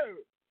serve.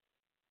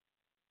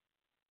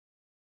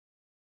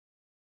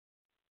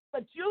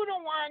 But you the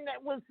one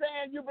that was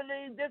saying you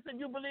believe this and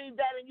you believe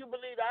that and you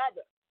believe the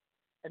other.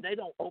 And they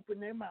don't open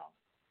their mouth.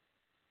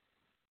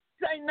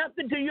 Say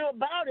nothing to you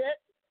about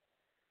it.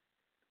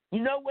 You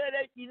know where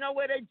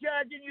they're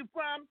judging you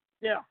from?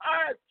 Their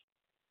heart.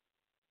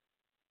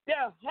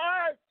 Their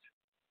heart.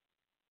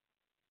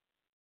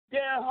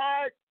 Their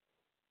heart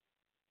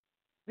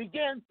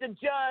begins to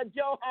judge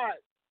your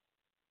heart.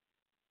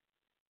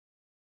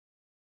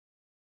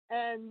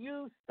 And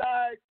you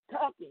start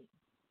talking.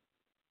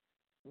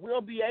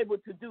 We'll be able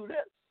to do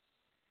this.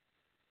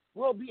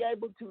 We'll be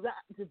able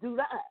to do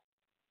that.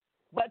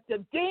 But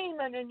the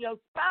demon in your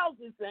spouse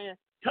is saying,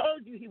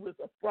 told you he was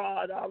a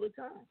fraud all the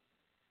time.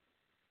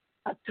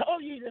 I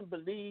told you he didn't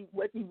believe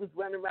what he was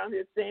running around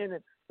here saying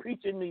and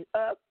preaching me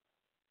up.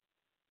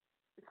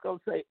 It's going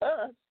to say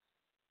us.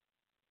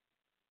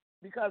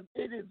 Because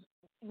it is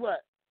what?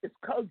 It's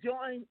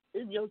co-joined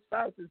in your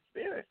spouse's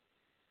spirit.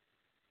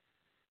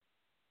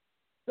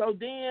 So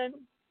then,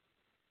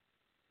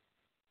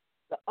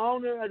 the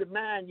owner of the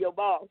mind, your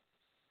boss,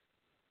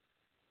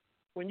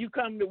 when you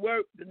come to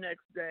work the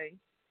next day,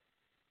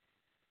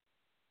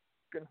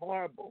 it's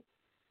horrible.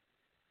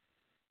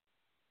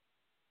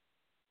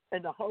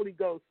 And the Holy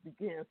Ghost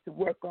begins to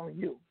work on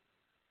you.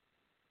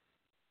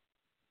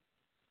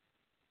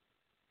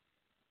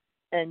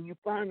 And you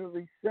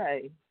finally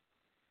say,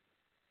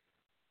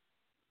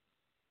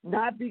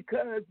 not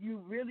because you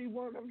really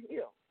want them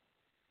healed,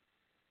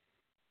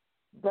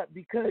 but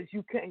because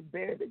you can't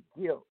bear the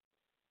guilt.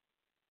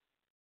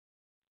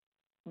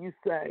 You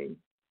say,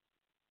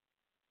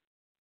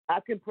 I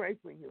can pray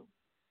for you.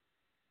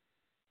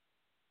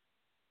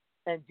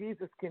 And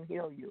Jesus can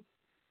heal you.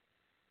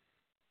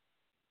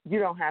 You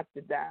don't have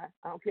to die.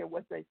 I don't care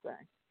what they say.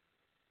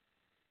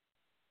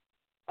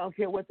 I don't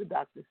care what the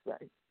doctors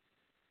say.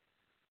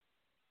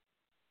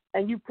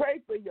 And you pray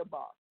for your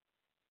boss.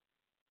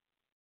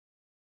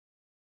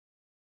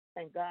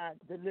 And God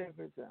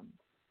delivers them.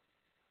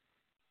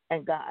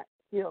 And God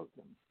heals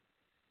them.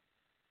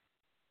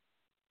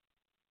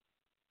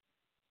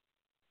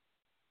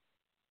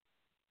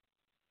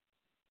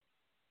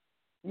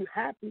 You're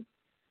happy,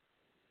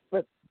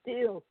 but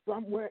still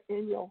somewhere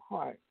in your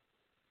heart,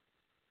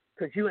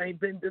 because you ain't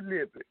been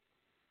delivered,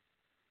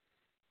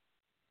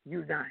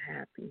 you're not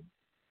happy.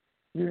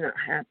 You're not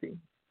happy.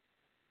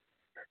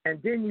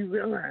 And then you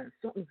realize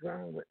something's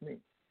wrong with me.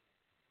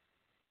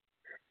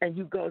 And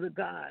you go to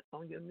God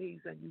on your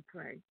knees and you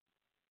pray.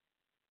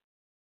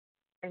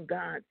 And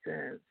God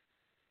says,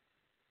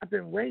 I've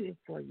been waiting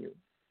for you.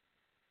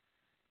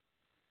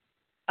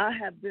 I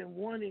have been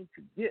wanting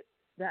to get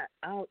that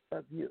out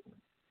of you.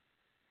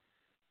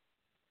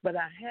 But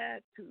I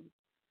had to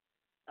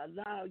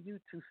allow you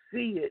to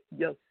see it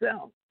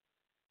yourself.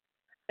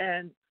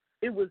 And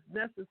it was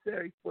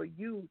necessary for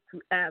you to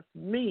ask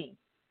me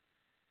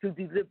to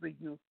deliver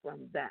you from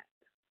that.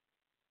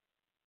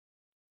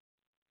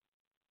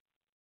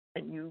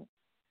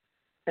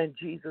 And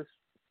Jesus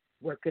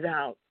work it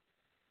out.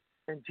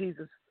 And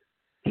Jesus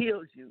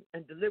heals you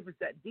and delivers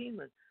that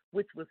demon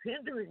which was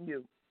hindering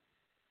you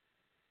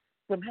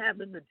from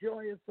having the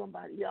joy of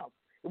somebody else.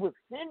 It was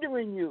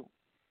hindering you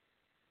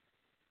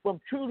from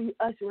truly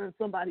ushering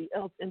somebody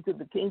else into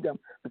the kingdom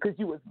because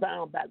you was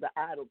bound by the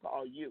idol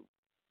called you.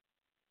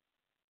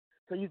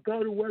 So you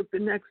go to work the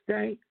next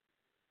day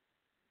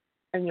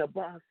and your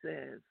boss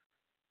says,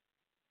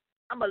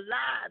 I'm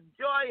alive,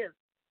 joyous,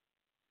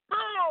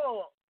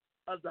 full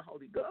of the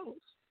Holy Ghost.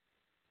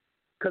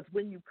 Because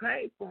when you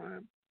prayed for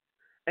him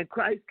and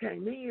Christ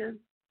came in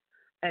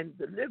and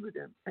delivered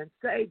him and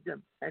saved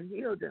him and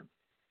healed him,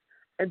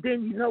 and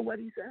then you know what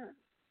he says?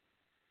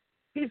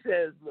 He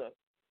says, look,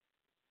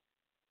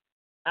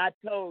 I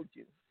told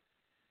you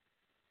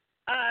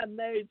I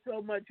made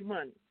so much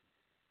money.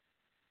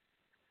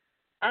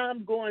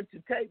 I'm going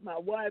to take my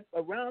wife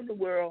around the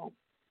world,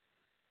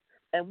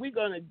 and we're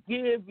going to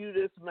give you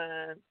this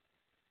man.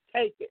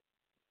 Take it.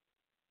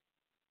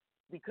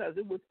 Because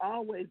it was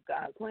always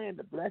God's plan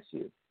to bless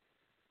you.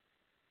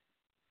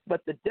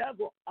 But the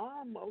devil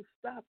almost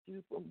stopped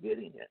you from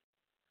getting it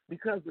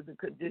because of the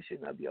condition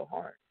of your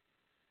heart.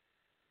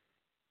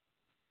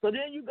 So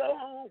then you go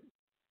home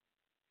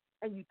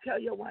and you tell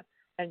your wife,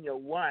 and your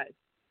wife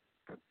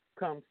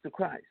comes to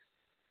Christ.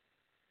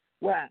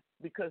 Why?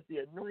 Because the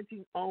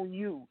anointing on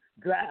you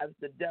drives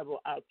the devil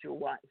out your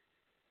wife.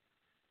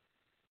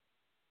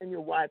 And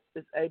your wife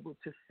is able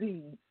to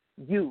see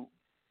you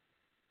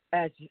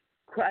as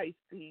Christ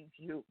sees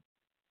you.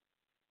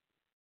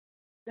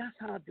 That's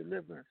how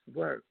deliverance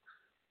works.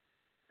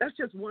 That's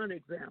just one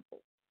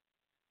example.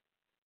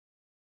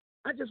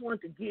 I just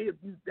want to give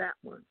you that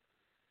one.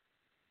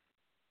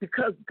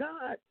 Because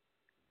God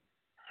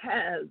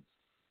has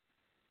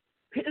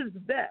his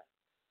best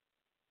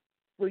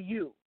for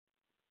you.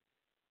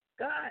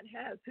 God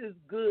has his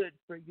good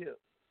for you.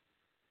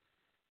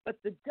 But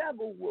the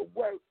devil will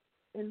work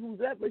in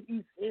whoever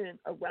he's in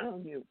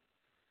around you.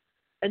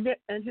 And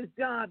his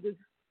job is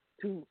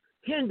to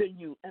hinder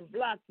you and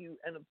block you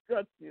and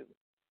obstruct you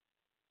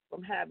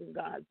from having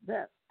God's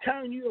best.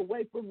 Turn you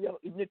away from your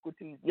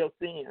iniquities, your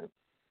sins.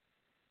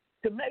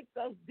 To make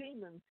those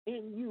demons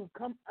in you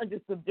come under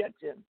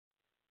subjection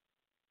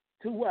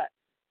to what?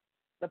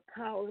 The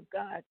power of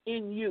God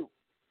in you.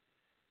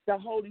 The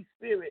Holy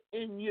Spirit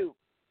in you.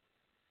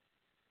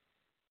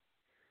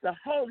 The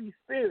Holy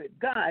Spirit,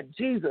 God,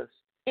 Jesus,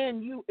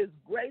 in you is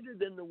greater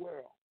than the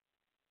world.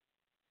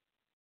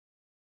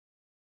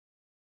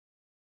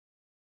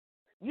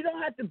 You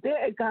don't have to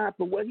beg God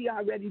for what he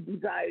already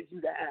desires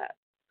you to have.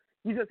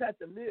 You just have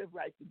to live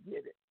right to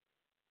get it.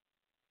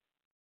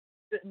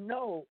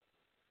 No,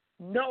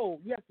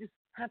 you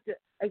have to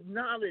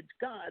acknowledge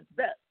God's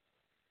best.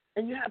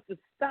 And you have to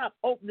stop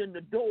opening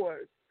the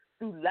doors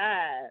through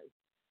lies.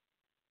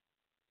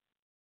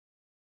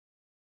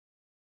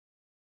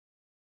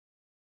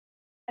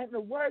 And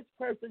the worst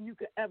person you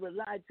could ever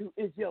lie to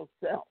is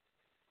yourself.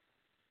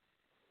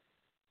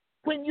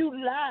 When you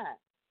lie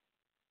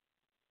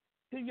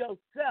to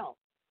yourself,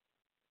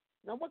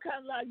 now what kind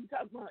of lie you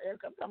talking about,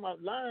 Eric? I'm talking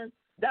about lying,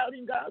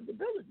 doubting God's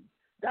ability,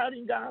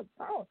 doubting God's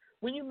power.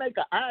 When you make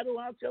an idol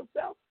out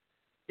yourself,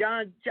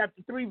 John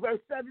chapter 3,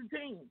 verse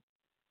 17.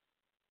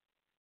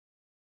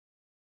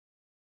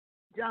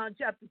 John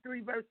chapter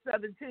 3, verse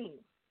 17.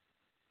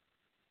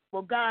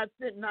 For God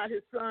sent not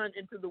his Son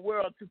into the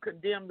world to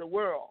condemn the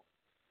world,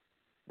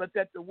 but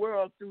that the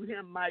world through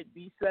him might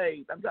be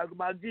saved. I'm talking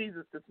about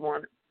Jesus this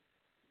morning.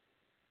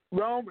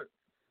 Romans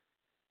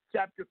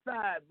chapter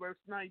 5, verse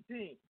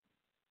 19.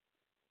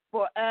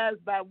 For as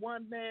by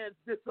one man's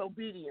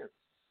disobedience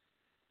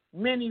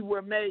many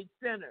were made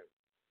sinners,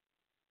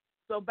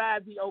 so by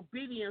the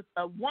obedience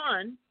of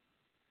one,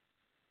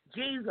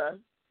 Jesus,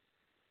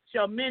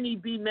 shall many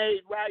be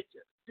made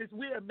righteous, since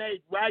we are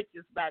made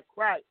righteous by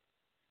Christ.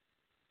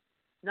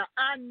 Now,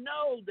 I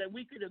know that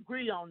we could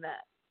agree on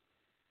that.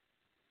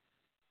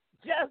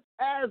 Just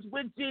as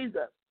with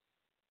Jesus,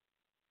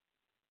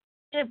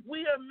 if we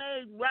are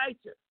made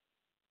righteous,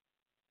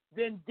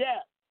 then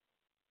death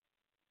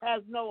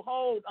has no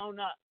hold on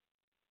us.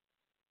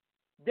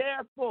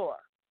 Therefore,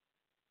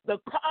 the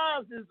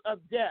causes of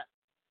death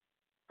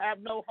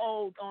have no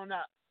hold on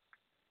us.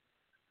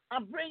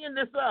 I'm bringing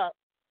this up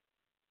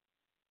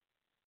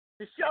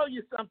to show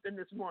you something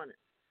this morning.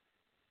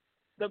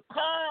 The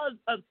cause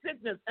of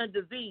sickness and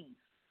disease,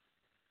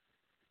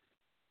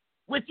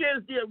 which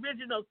is the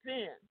original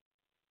sin.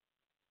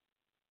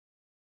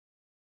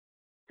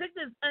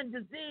 Sickness and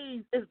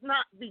disease is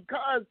not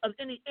because of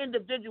any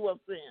individual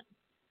sin.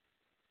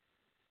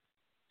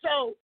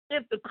 So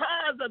if the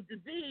cause of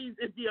disease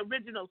is the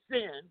original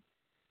sin,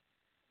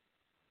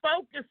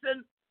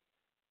 focusing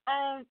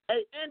on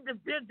an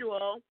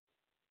individual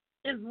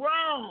is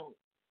wrong.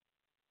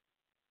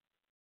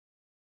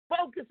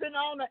 Focusing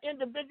on an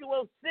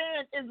individual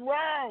sin is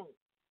wrong.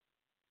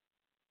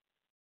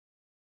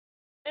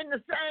 In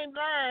the same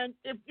line,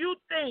 if you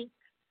think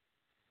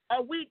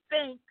or we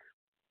think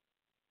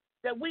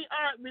that we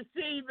aren't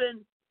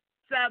receiving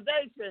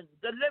salvation,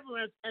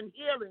 deliverance, and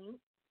healing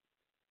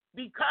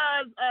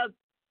because of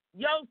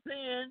your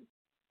sin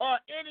or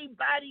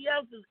anybody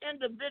else's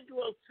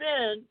individual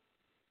sin,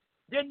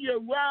 then you're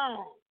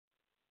wrong.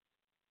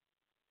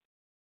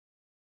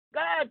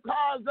 God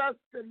calls us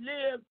to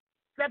live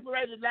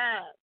separated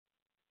lives.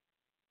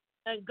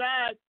 And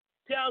God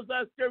tells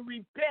us to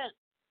repent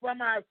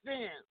from our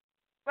sins.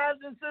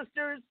 Brothers and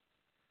sisters,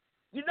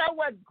 you know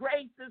what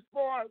grace is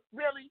for,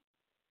 really?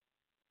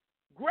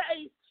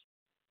 Grace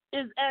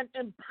is an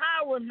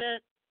empowerment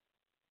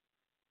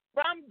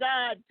from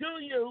God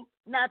to you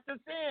not to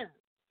sin.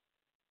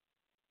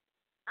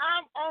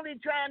 I'm only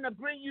trying to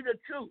bring you the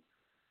truth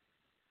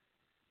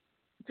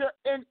to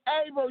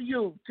enable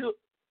you to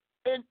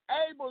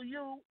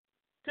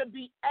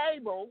be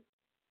able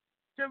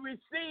to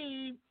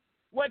receive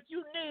what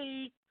you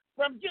need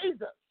from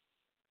Jesus.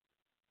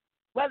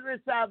 whether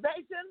it's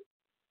salvation,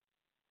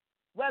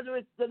 whether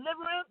it's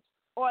deliverance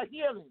or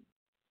healing.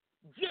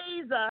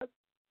 Jesus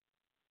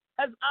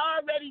has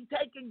already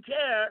taken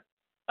care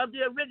of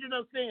the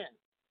original sin.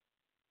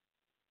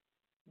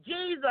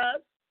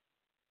 Jesus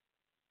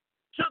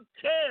took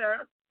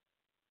care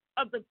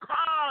of the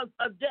cause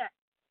of death.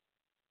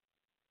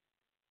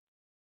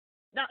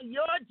 Now,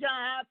 your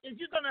job is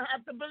you're going to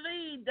have to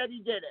believe that he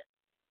did it.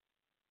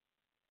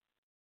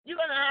 You're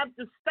going to have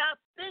to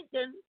stop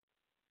thinking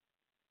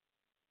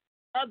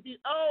of the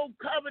old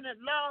covenant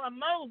law of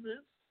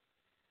Moses,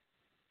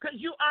 because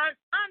you aren't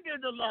under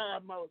the law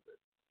of Moses,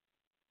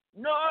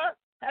 nor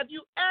have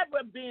you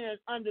ever been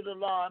under the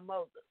law of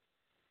Moses.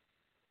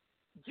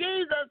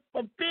 Jesus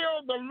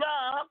fulfilled the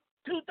law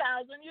 2,000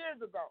 years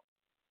ago.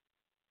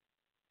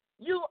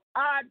 You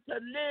are to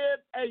live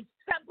a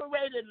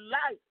separated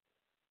life,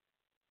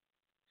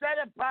 set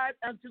apart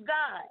unto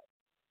God,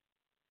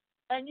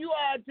 and you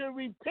are to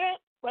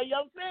repent for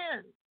your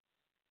sins.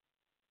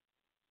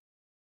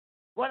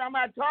 What am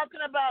I talking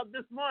about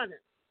this morning?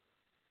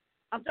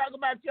 I'm talking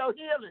about your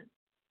healing.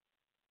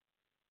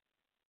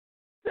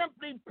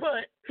 Simply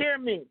put, hear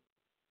me.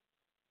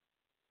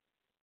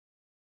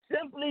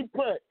 Simply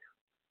put,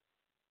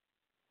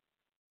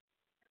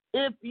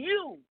 if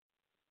you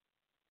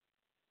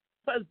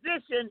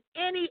position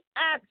any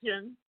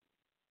action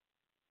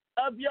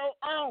of your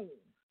own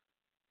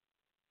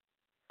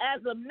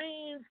as a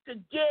means to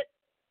get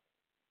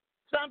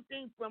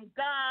something from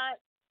God,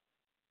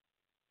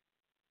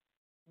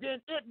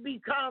 then it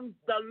becomes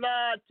the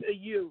law to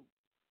you.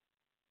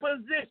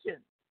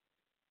 Position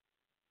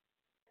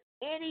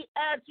any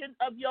action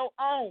of your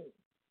own,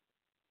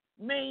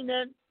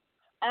 meaning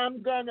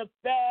I'm going to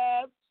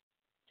fast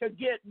to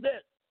get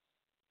this.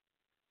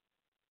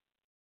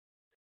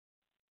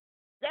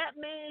 That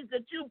means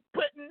that you're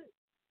putting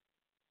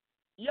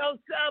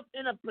yourself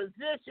in a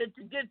position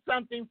to get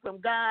something from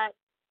God,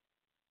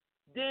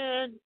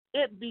 then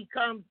it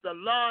becomes the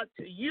law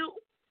to you,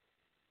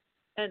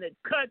 and it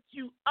cuts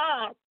you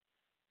off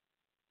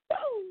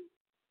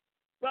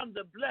from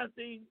the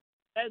blessing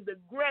and the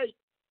grace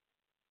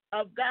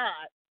of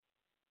God,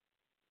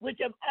 which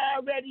have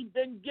already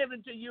been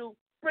given to you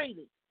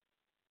freely.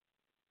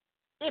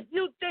 If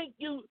you think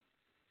you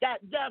got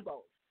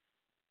devils,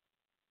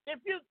 if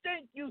you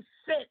think you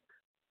sick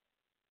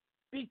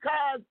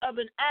because of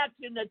an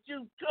action that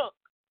you took,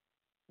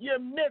 you're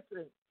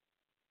missing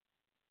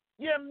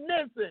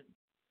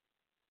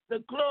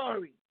the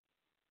glory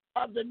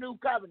of the new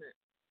covenant.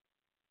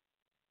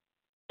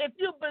 If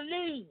you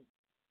believe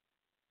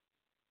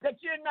that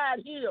you're not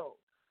healed,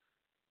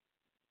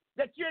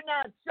 that you're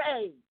not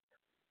saved,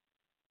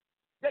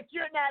 that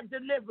you're not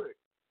delivered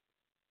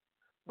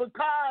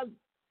because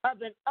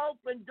of an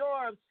open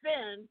door of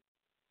sin,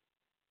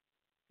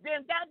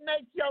 then that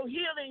makes your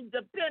healing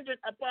dependent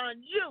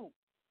upon you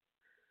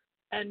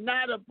and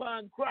not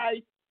upon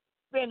Christ's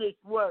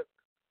finished work.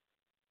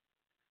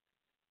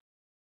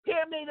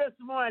 Hear me this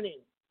morning.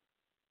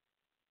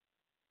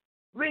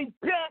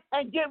 Repent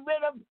and get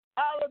rid of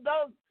all of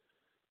those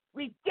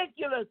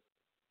ridiculous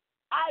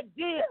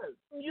ideas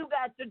you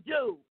got to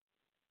do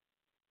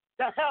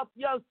to help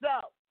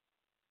yourself.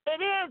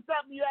 It is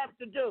something you have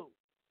to do.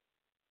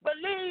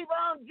 Believe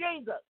on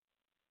Jesus.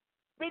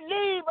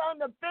 Believe on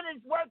the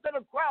finished work of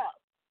the cross.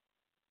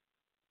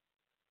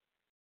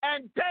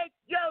 And take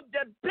your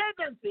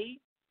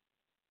dependency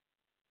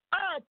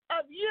off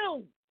of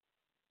you.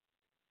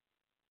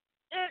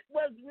 It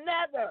was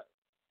never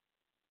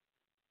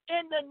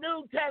in the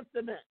New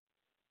Testament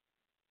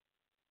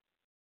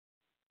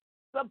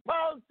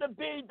supposed to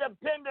be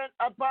dependent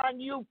upon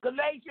you.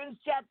 Galatians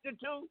chapter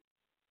 2,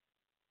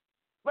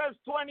 verse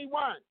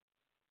 21.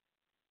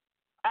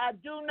 I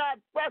do not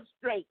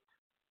frustrate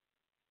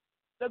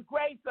the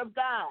grace of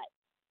God,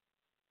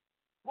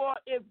 for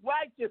if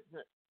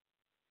righteousness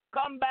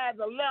come by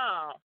the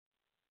law,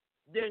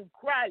 then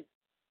Christ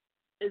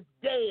is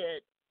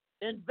dead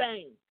in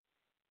vain.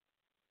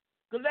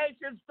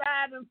 Galatians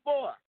 5 and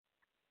 4.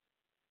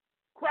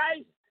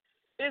 Christ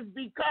is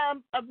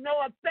become of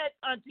no effect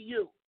unto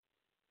you.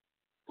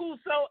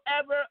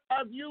 Whosoever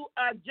of you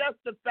are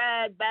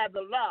justified by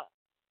the law,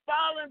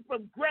 fallen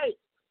from grace,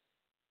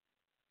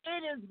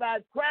 it is by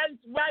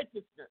Christ's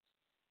righteousness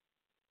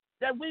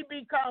that we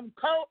become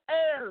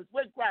co-heirs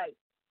with Christ,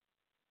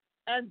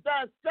 and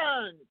thus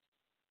sons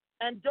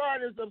and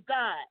daughters of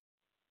God.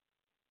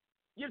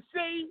 You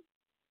see,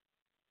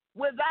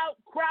 without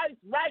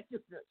Christ's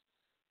righteousness,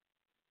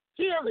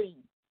 healing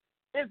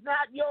is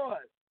not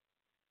yours.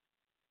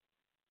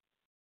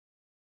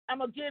 I'm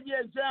going to give you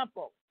an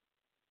example.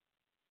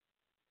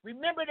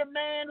 Remember the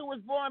man who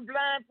was born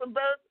blind from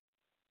birth?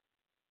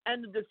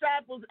 And the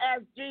disciples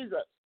asked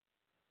Jesus,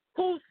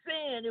 whose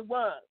sin it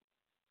was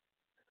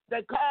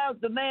that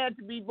caused the man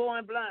to be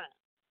born blind?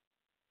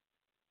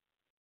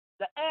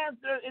 The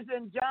answer is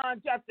in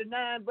John chapter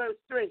 9, verse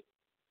 3.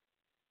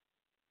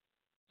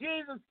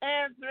 Jesus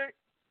answered,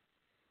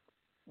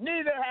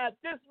 neither hath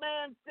this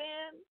man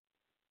sinned,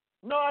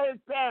 nor his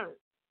parents,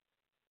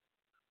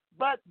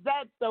 but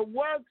that the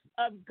works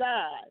of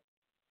God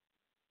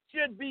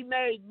should be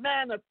made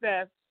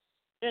manifest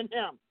in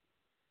him.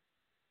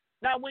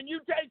 Now, when you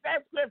take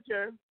that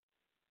scripture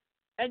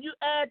and you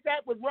add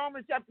that with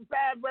Romans chapter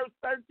 5, verse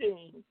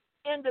 13,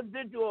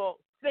 individual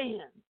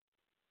sin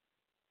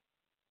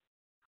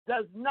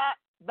does not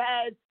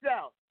by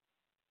itself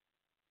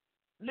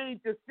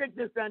lead to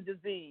sickness and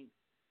disease.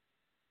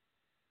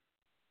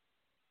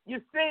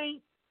 You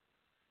see,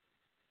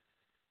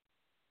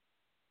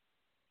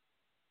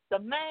 the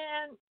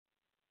man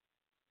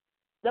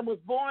that was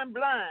born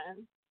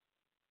blind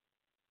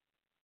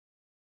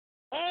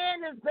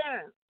and his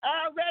parents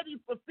already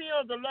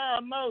fulfilled the law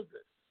of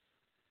Moses.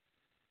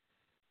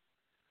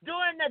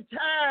 During the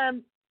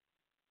time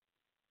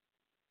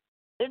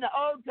in the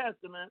Old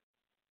Testament,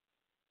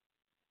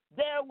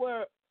 there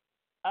were,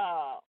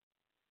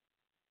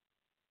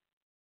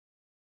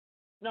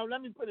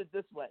 let me put it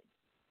this way.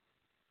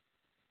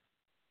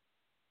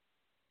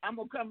 I'm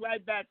going to come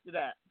right back to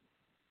that.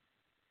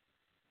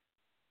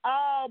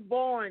 All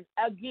born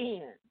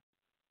again,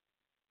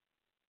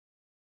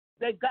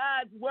 that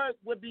God's work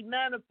would be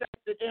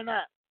manifested in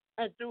us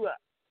and through us.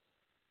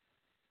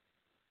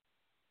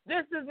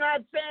 This is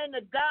not saying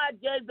that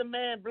God gave the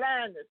man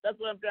blindness. That's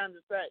what I'm trying to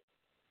say.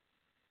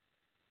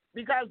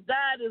 Because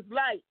God is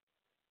light,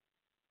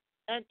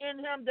 and in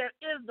him there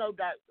is no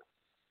darkness.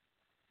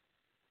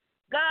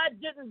 God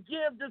didn't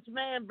give this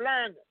man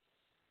blindness.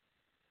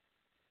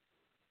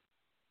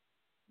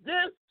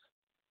 This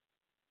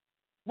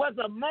was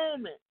a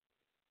moment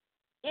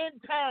in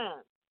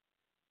time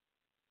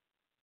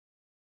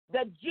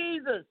that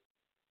Jesus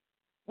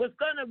was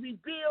going to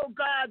reveal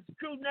God's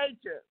true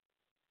nature,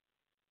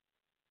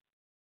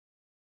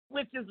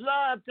 which is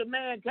love to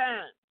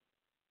mankind.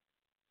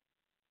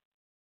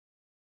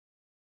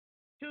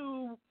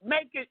 To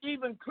make it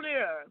even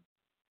clearer,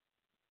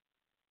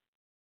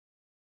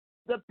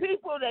 the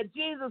people that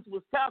Jesus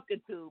was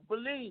talking to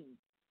believed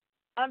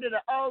under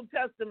the Old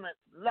Testament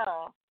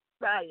law,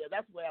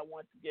 that's where I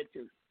want to get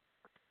to,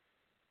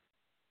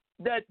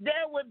 that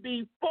there would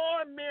be 4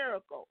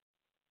 miracles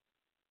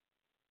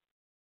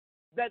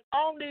that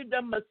only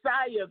the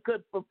Messiah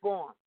could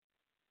perform.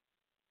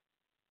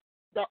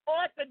 The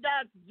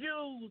Orthodox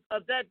Jews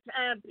of that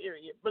time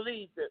period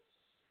believed this.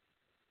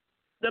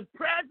 The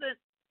present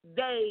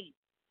day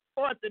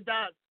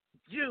Orthodox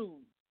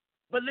Jews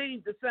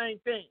believe the same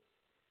thing.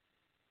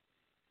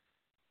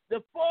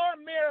 The 4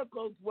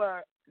 miracles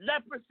were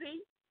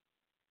leprosy,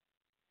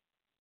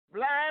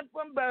 blind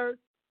from birth,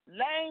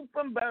 lame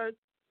from birth,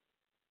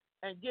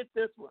 and get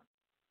this one,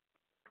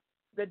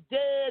 the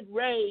dead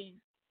raised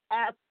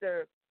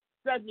after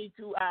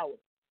 72 hours.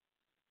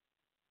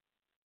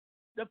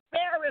 The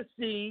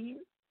Pharisees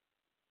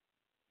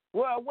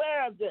were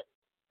aware of this,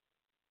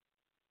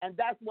 and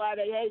that's why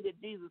they hated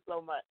Jesus so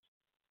much.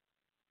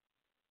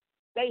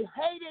 They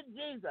hated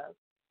Jesus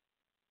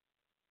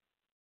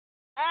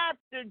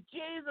after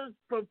Jesus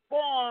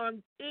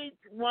performed each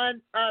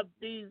one of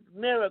these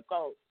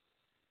miracles.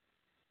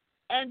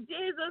 And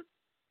Jesus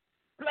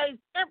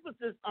placed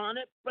emphasis on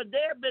it for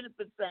their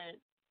benefit, saying,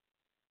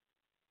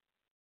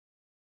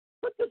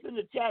 put this in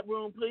the chat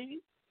room, please.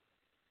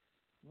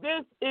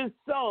 This is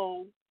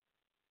so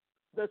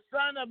the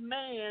Son of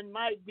Man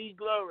might be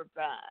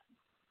glorified.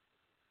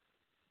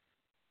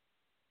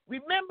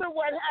 Remember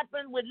what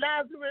happened with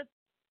Lazarus?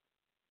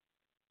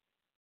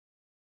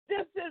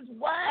 This is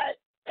why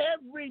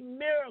every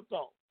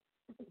miracle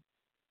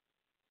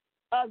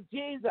of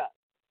Jesus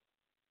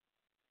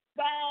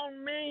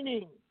found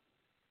meaning.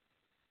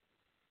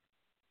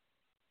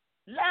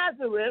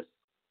 Lazarus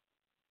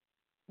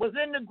was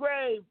in the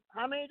grave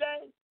how many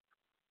days?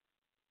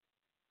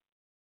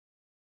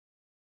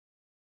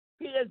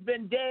 He has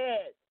been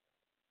dead.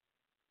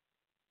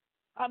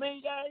 How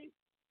many days?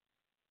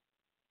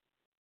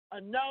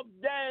 Enough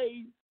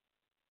days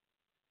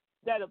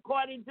that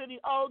according to the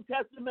Old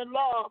Testament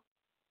law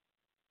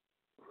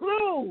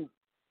proved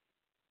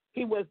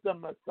he was the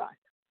Messiah.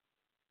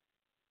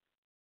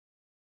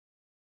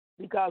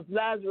 Because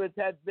Lazarus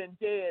had been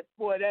dead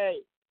 4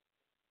 days.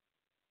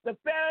 The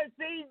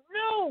Pharisees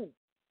knew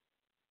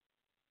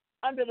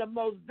under the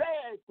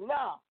Mosaic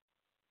law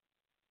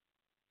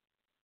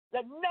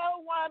that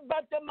no one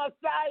but the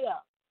Messiah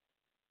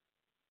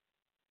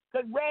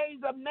could raise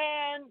a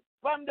man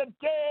from the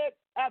dead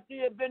after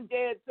he had been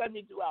dead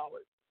 72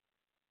 hours.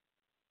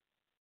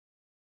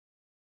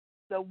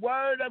 The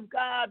Word of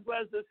God,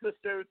 brothers and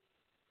sisters,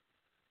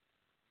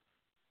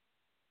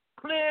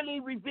 clearly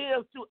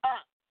reveals to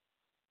us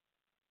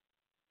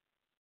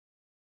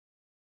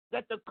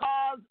that the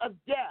cause of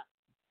death,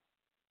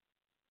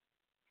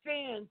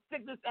 sin,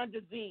 sickness, and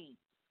disease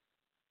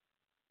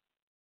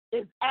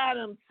is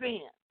Adam's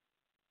sin.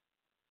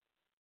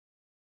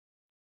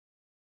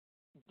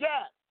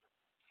 Death,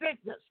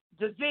 sickness,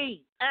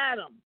 disease,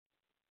 Adam,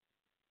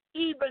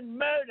 even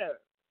murder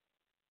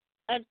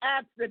and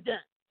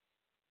accident.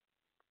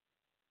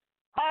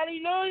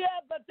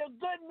 Hallelujah, but the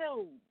good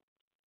news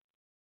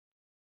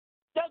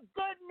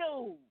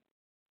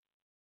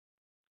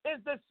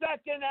is the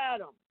second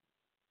Adam,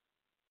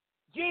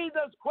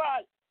 Jesus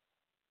Christ.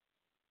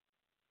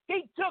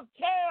 He took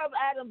care of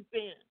Adam's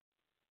sin.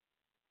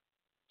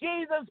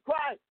 Jesus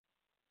Christ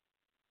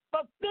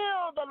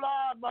fulfilled the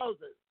law of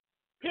Moses.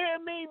 Hear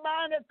me,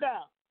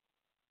 Monica.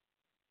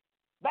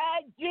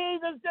 By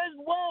Jesus'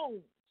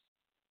 wounds,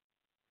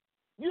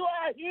 you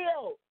are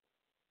healed.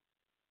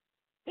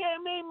 Hear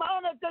me,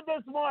 Monica,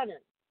 this morning.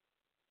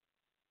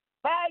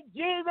 By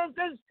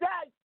Jesus'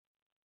 stripes,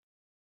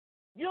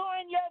 you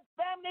and your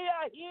family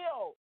are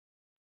healed.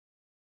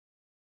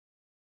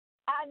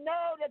 I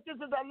know that this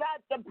is a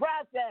lot to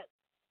process.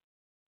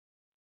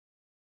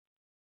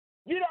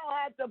 You don't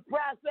have to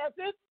process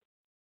it.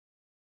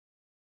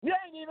 You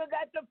ain't even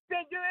got to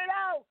figure it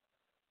out.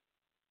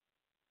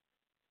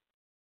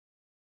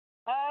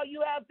 All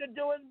you have to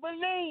do is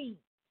believe.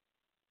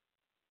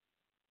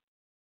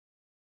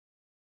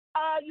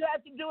 All you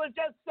have to do is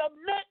just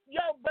submit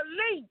your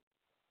belief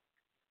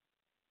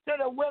to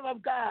the will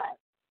of God.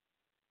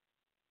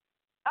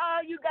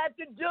 All you got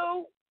to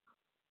do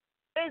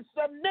is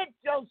submit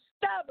your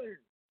stubborn,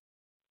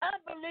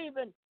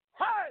 unbelieving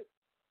heart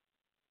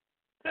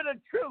to the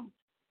truth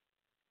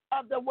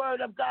of the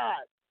Word of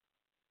God.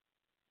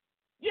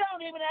 You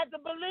don't even have to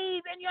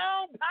believe in your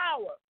own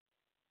power.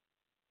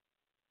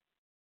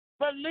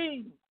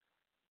 Believe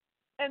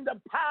in the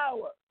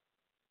power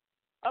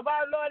of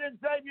our Lord and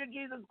Savior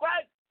Jesus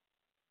Christ.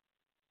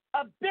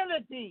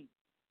 Ability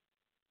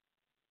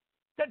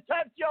to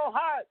touch your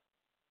heart,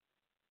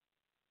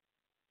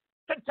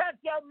 to touch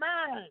your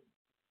mind,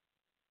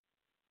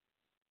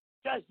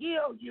 to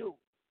heal you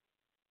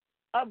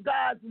of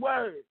God's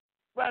word,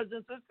 brothers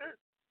and sisters.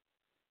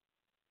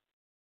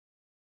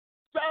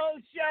 So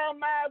shall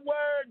my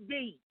word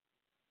be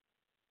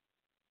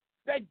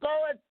that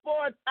goeth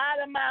forth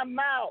out of my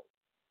mouth.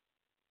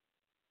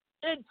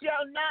 It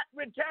shall not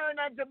return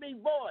unto me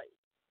void,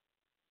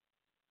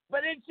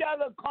 but it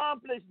shall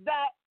accomplish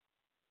that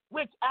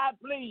which I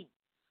please,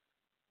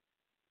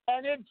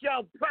 and it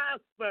shall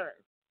prosper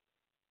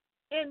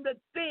in the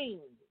thing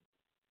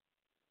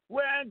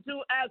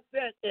whereunto I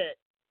sent it.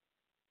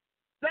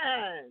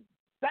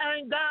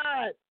 Sign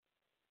God,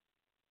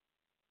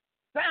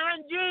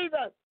 sign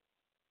Jesus,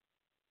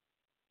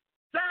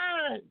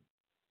 sign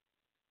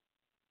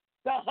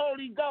the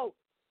Holy Ghost,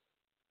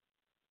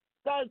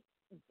 the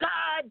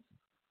God's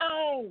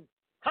own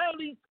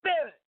Holy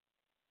Spirit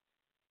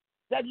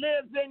that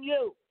lives in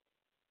you.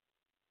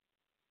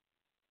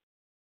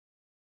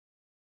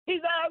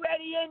 He's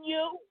already in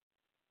you.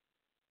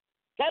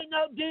 Can't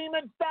no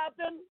demon stop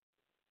him.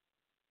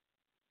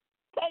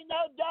 Can't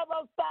no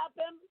devil stop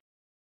him.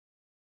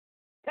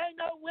 Can't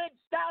no witch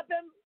stop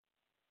him.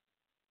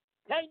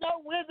 Can't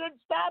no wizard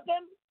stop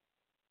him.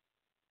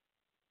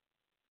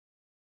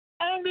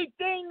 Only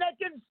thing that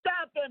can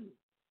stop him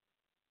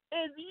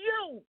is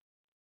you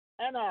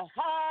and a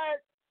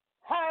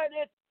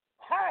hard-hearted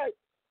heart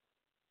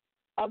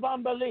of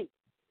unbelief.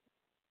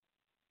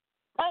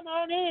 Come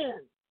on in.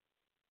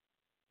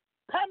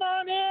 Come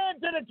on in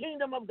to the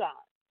kingdom of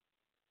God.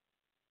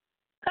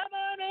 Come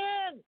on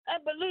in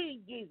and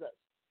believe Jesus.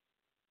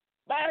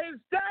 By his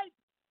stripes,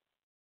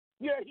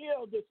 you're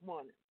healed this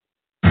morning.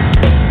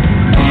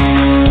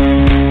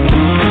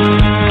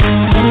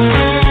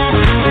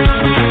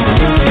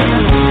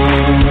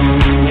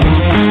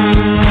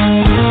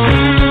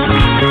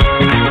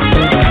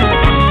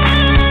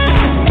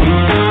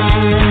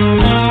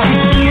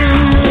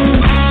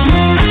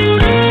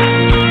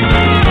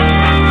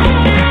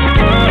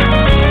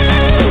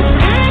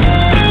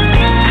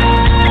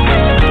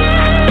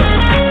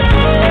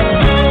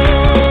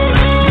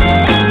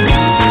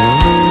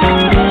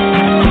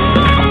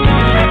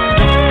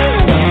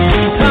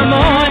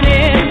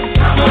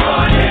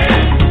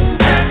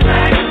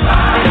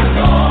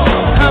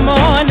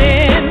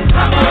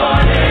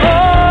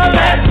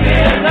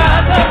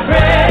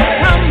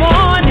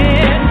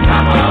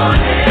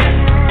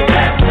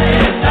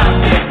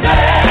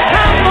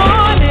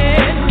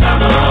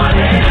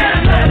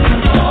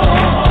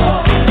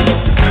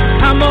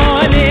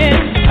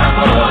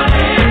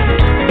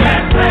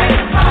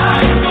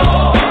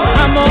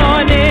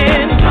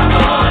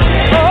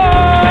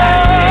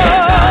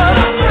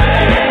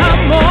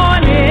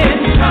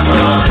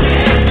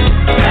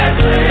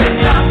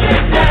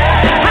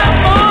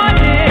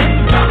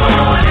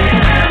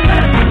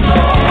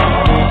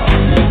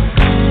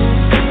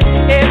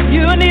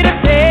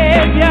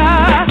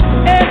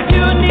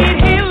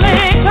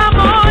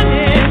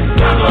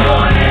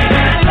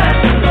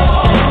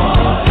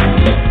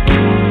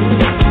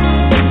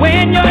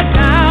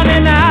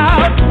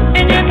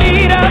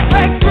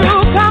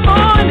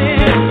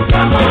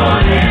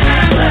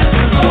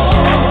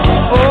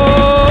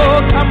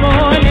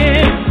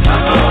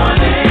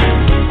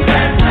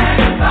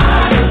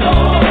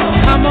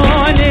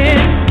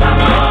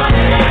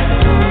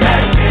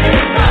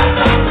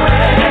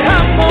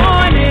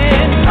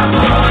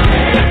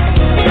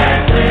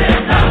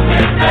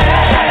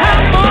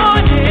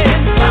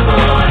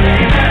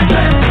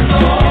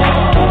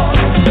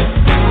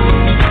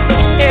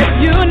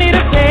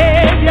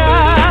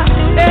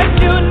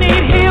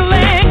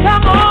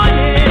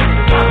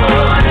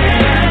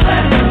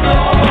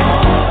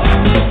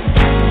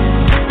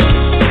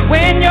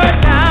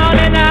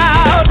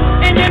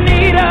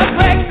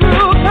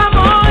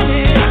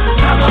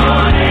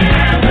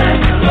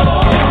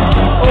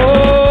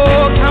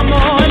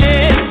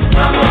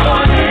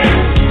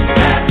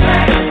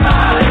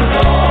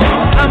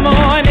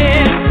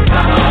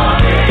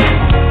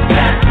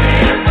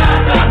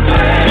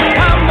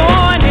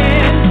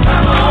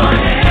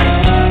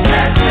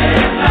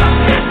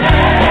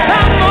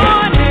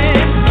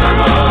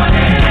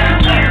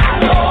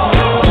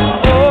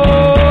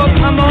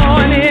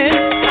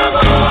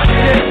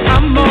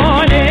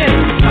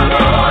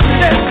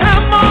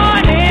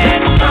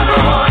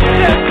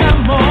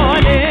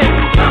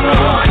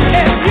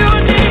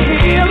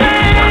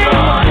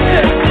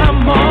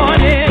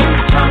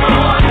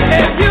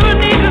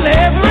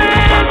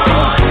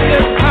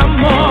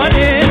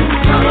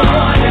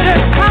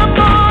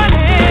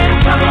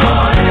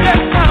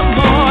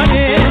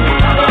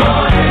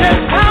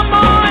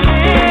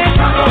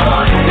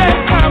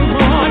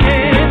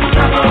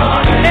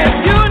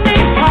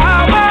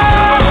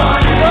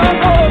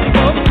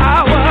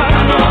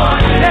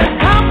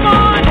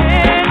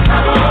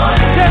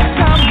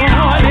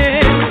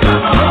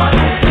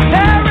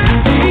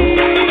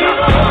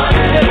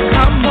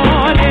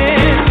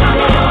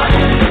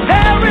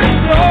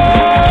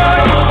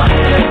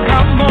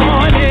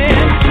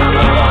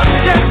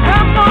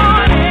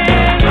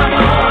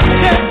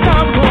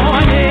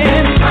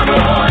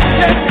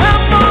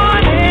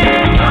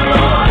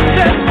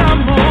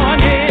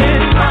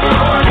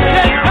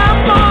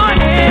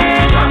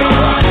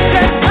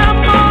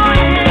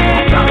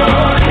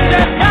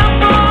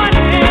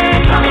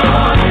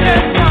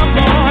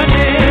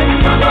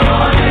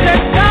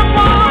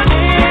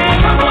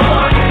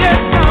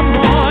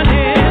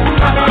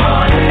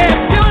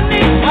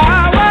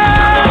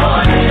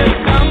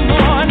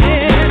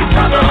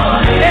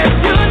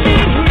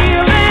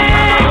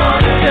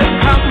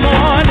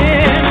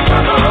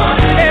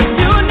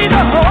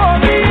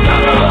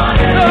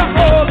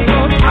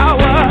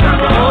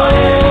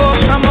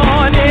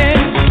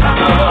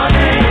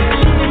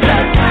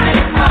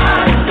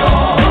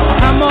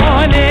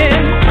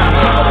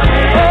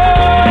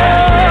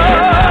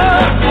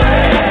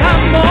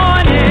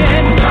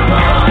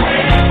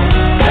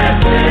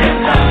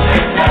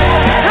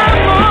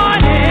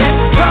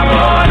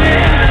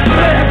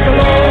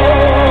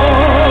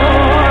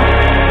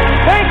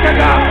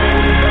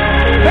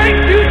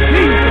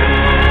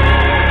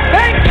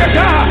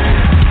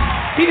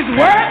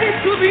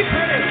 to be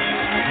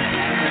praised.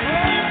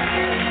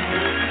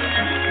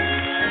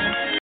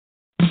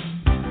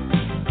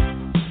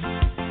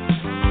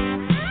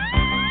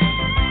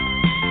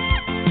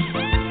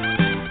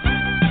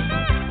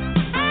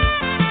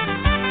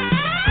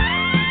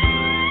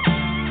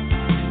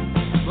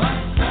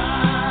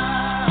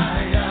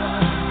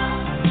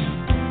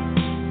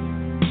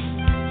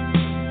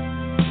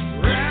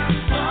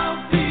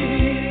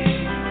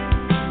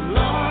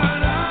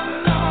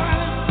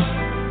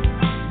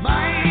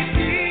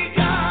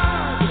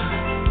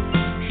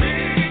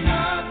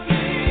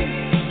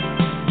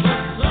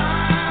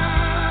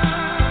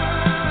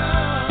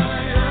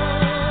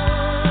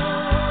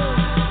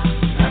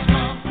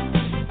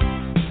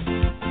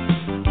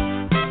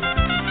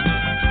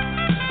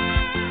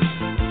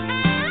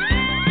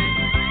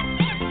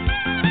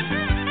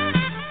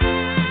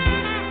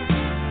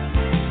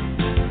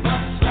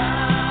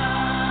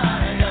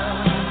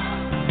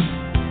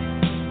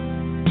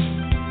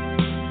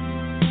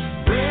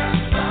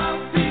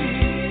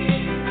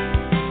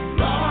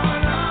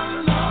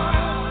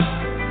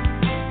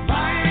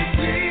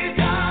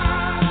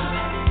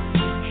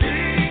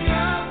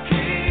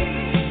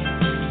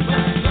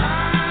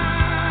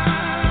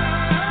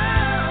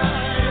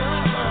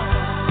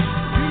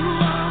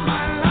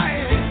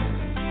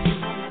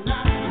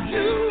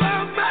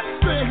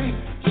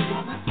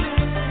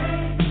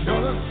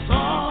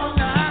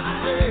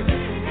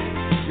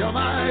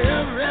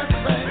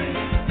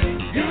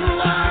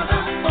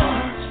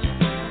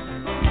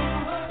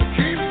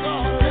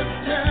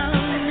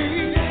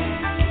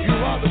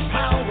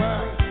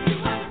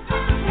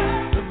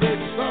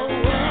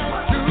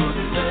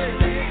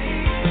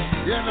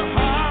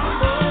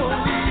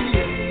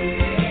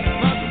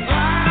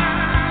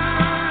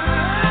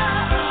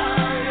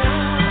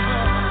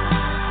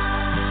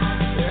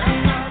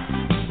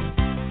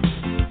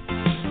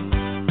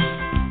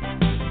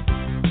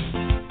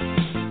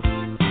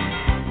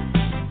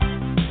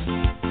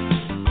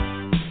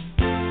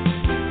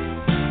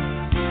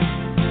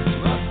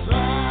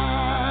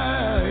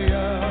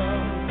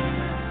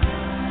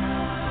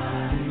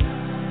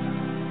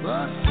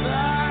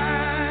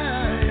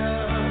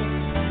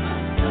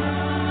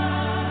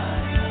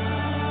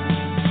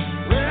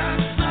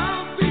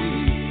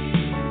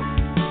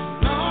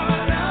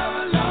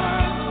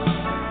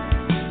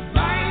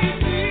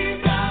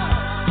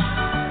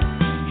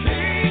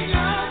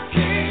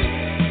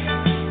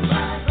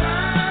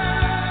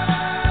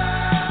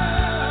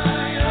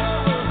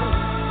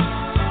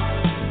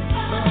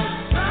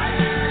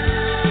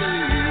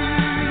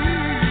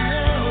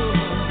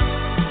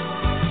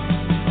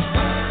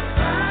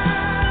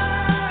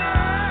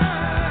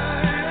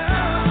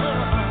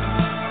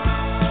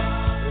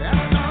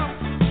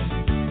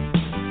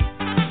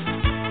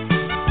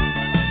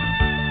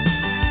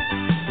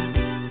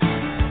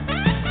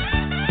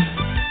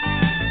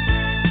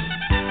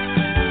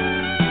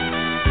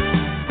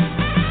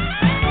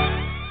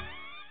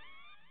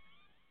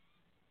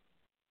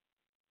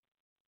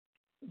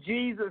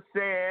 Jesus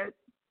said,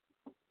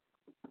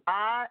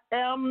 I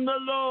am the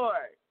Lord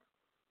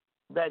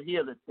that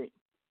healeth thee.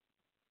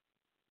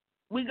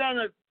 We're going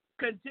to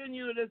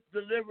continue this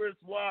deliverance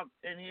walk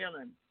and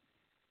healing.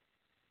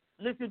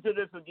 Listen to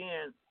this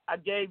again. I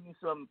gave you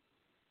some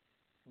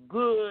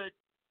good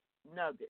nuggets.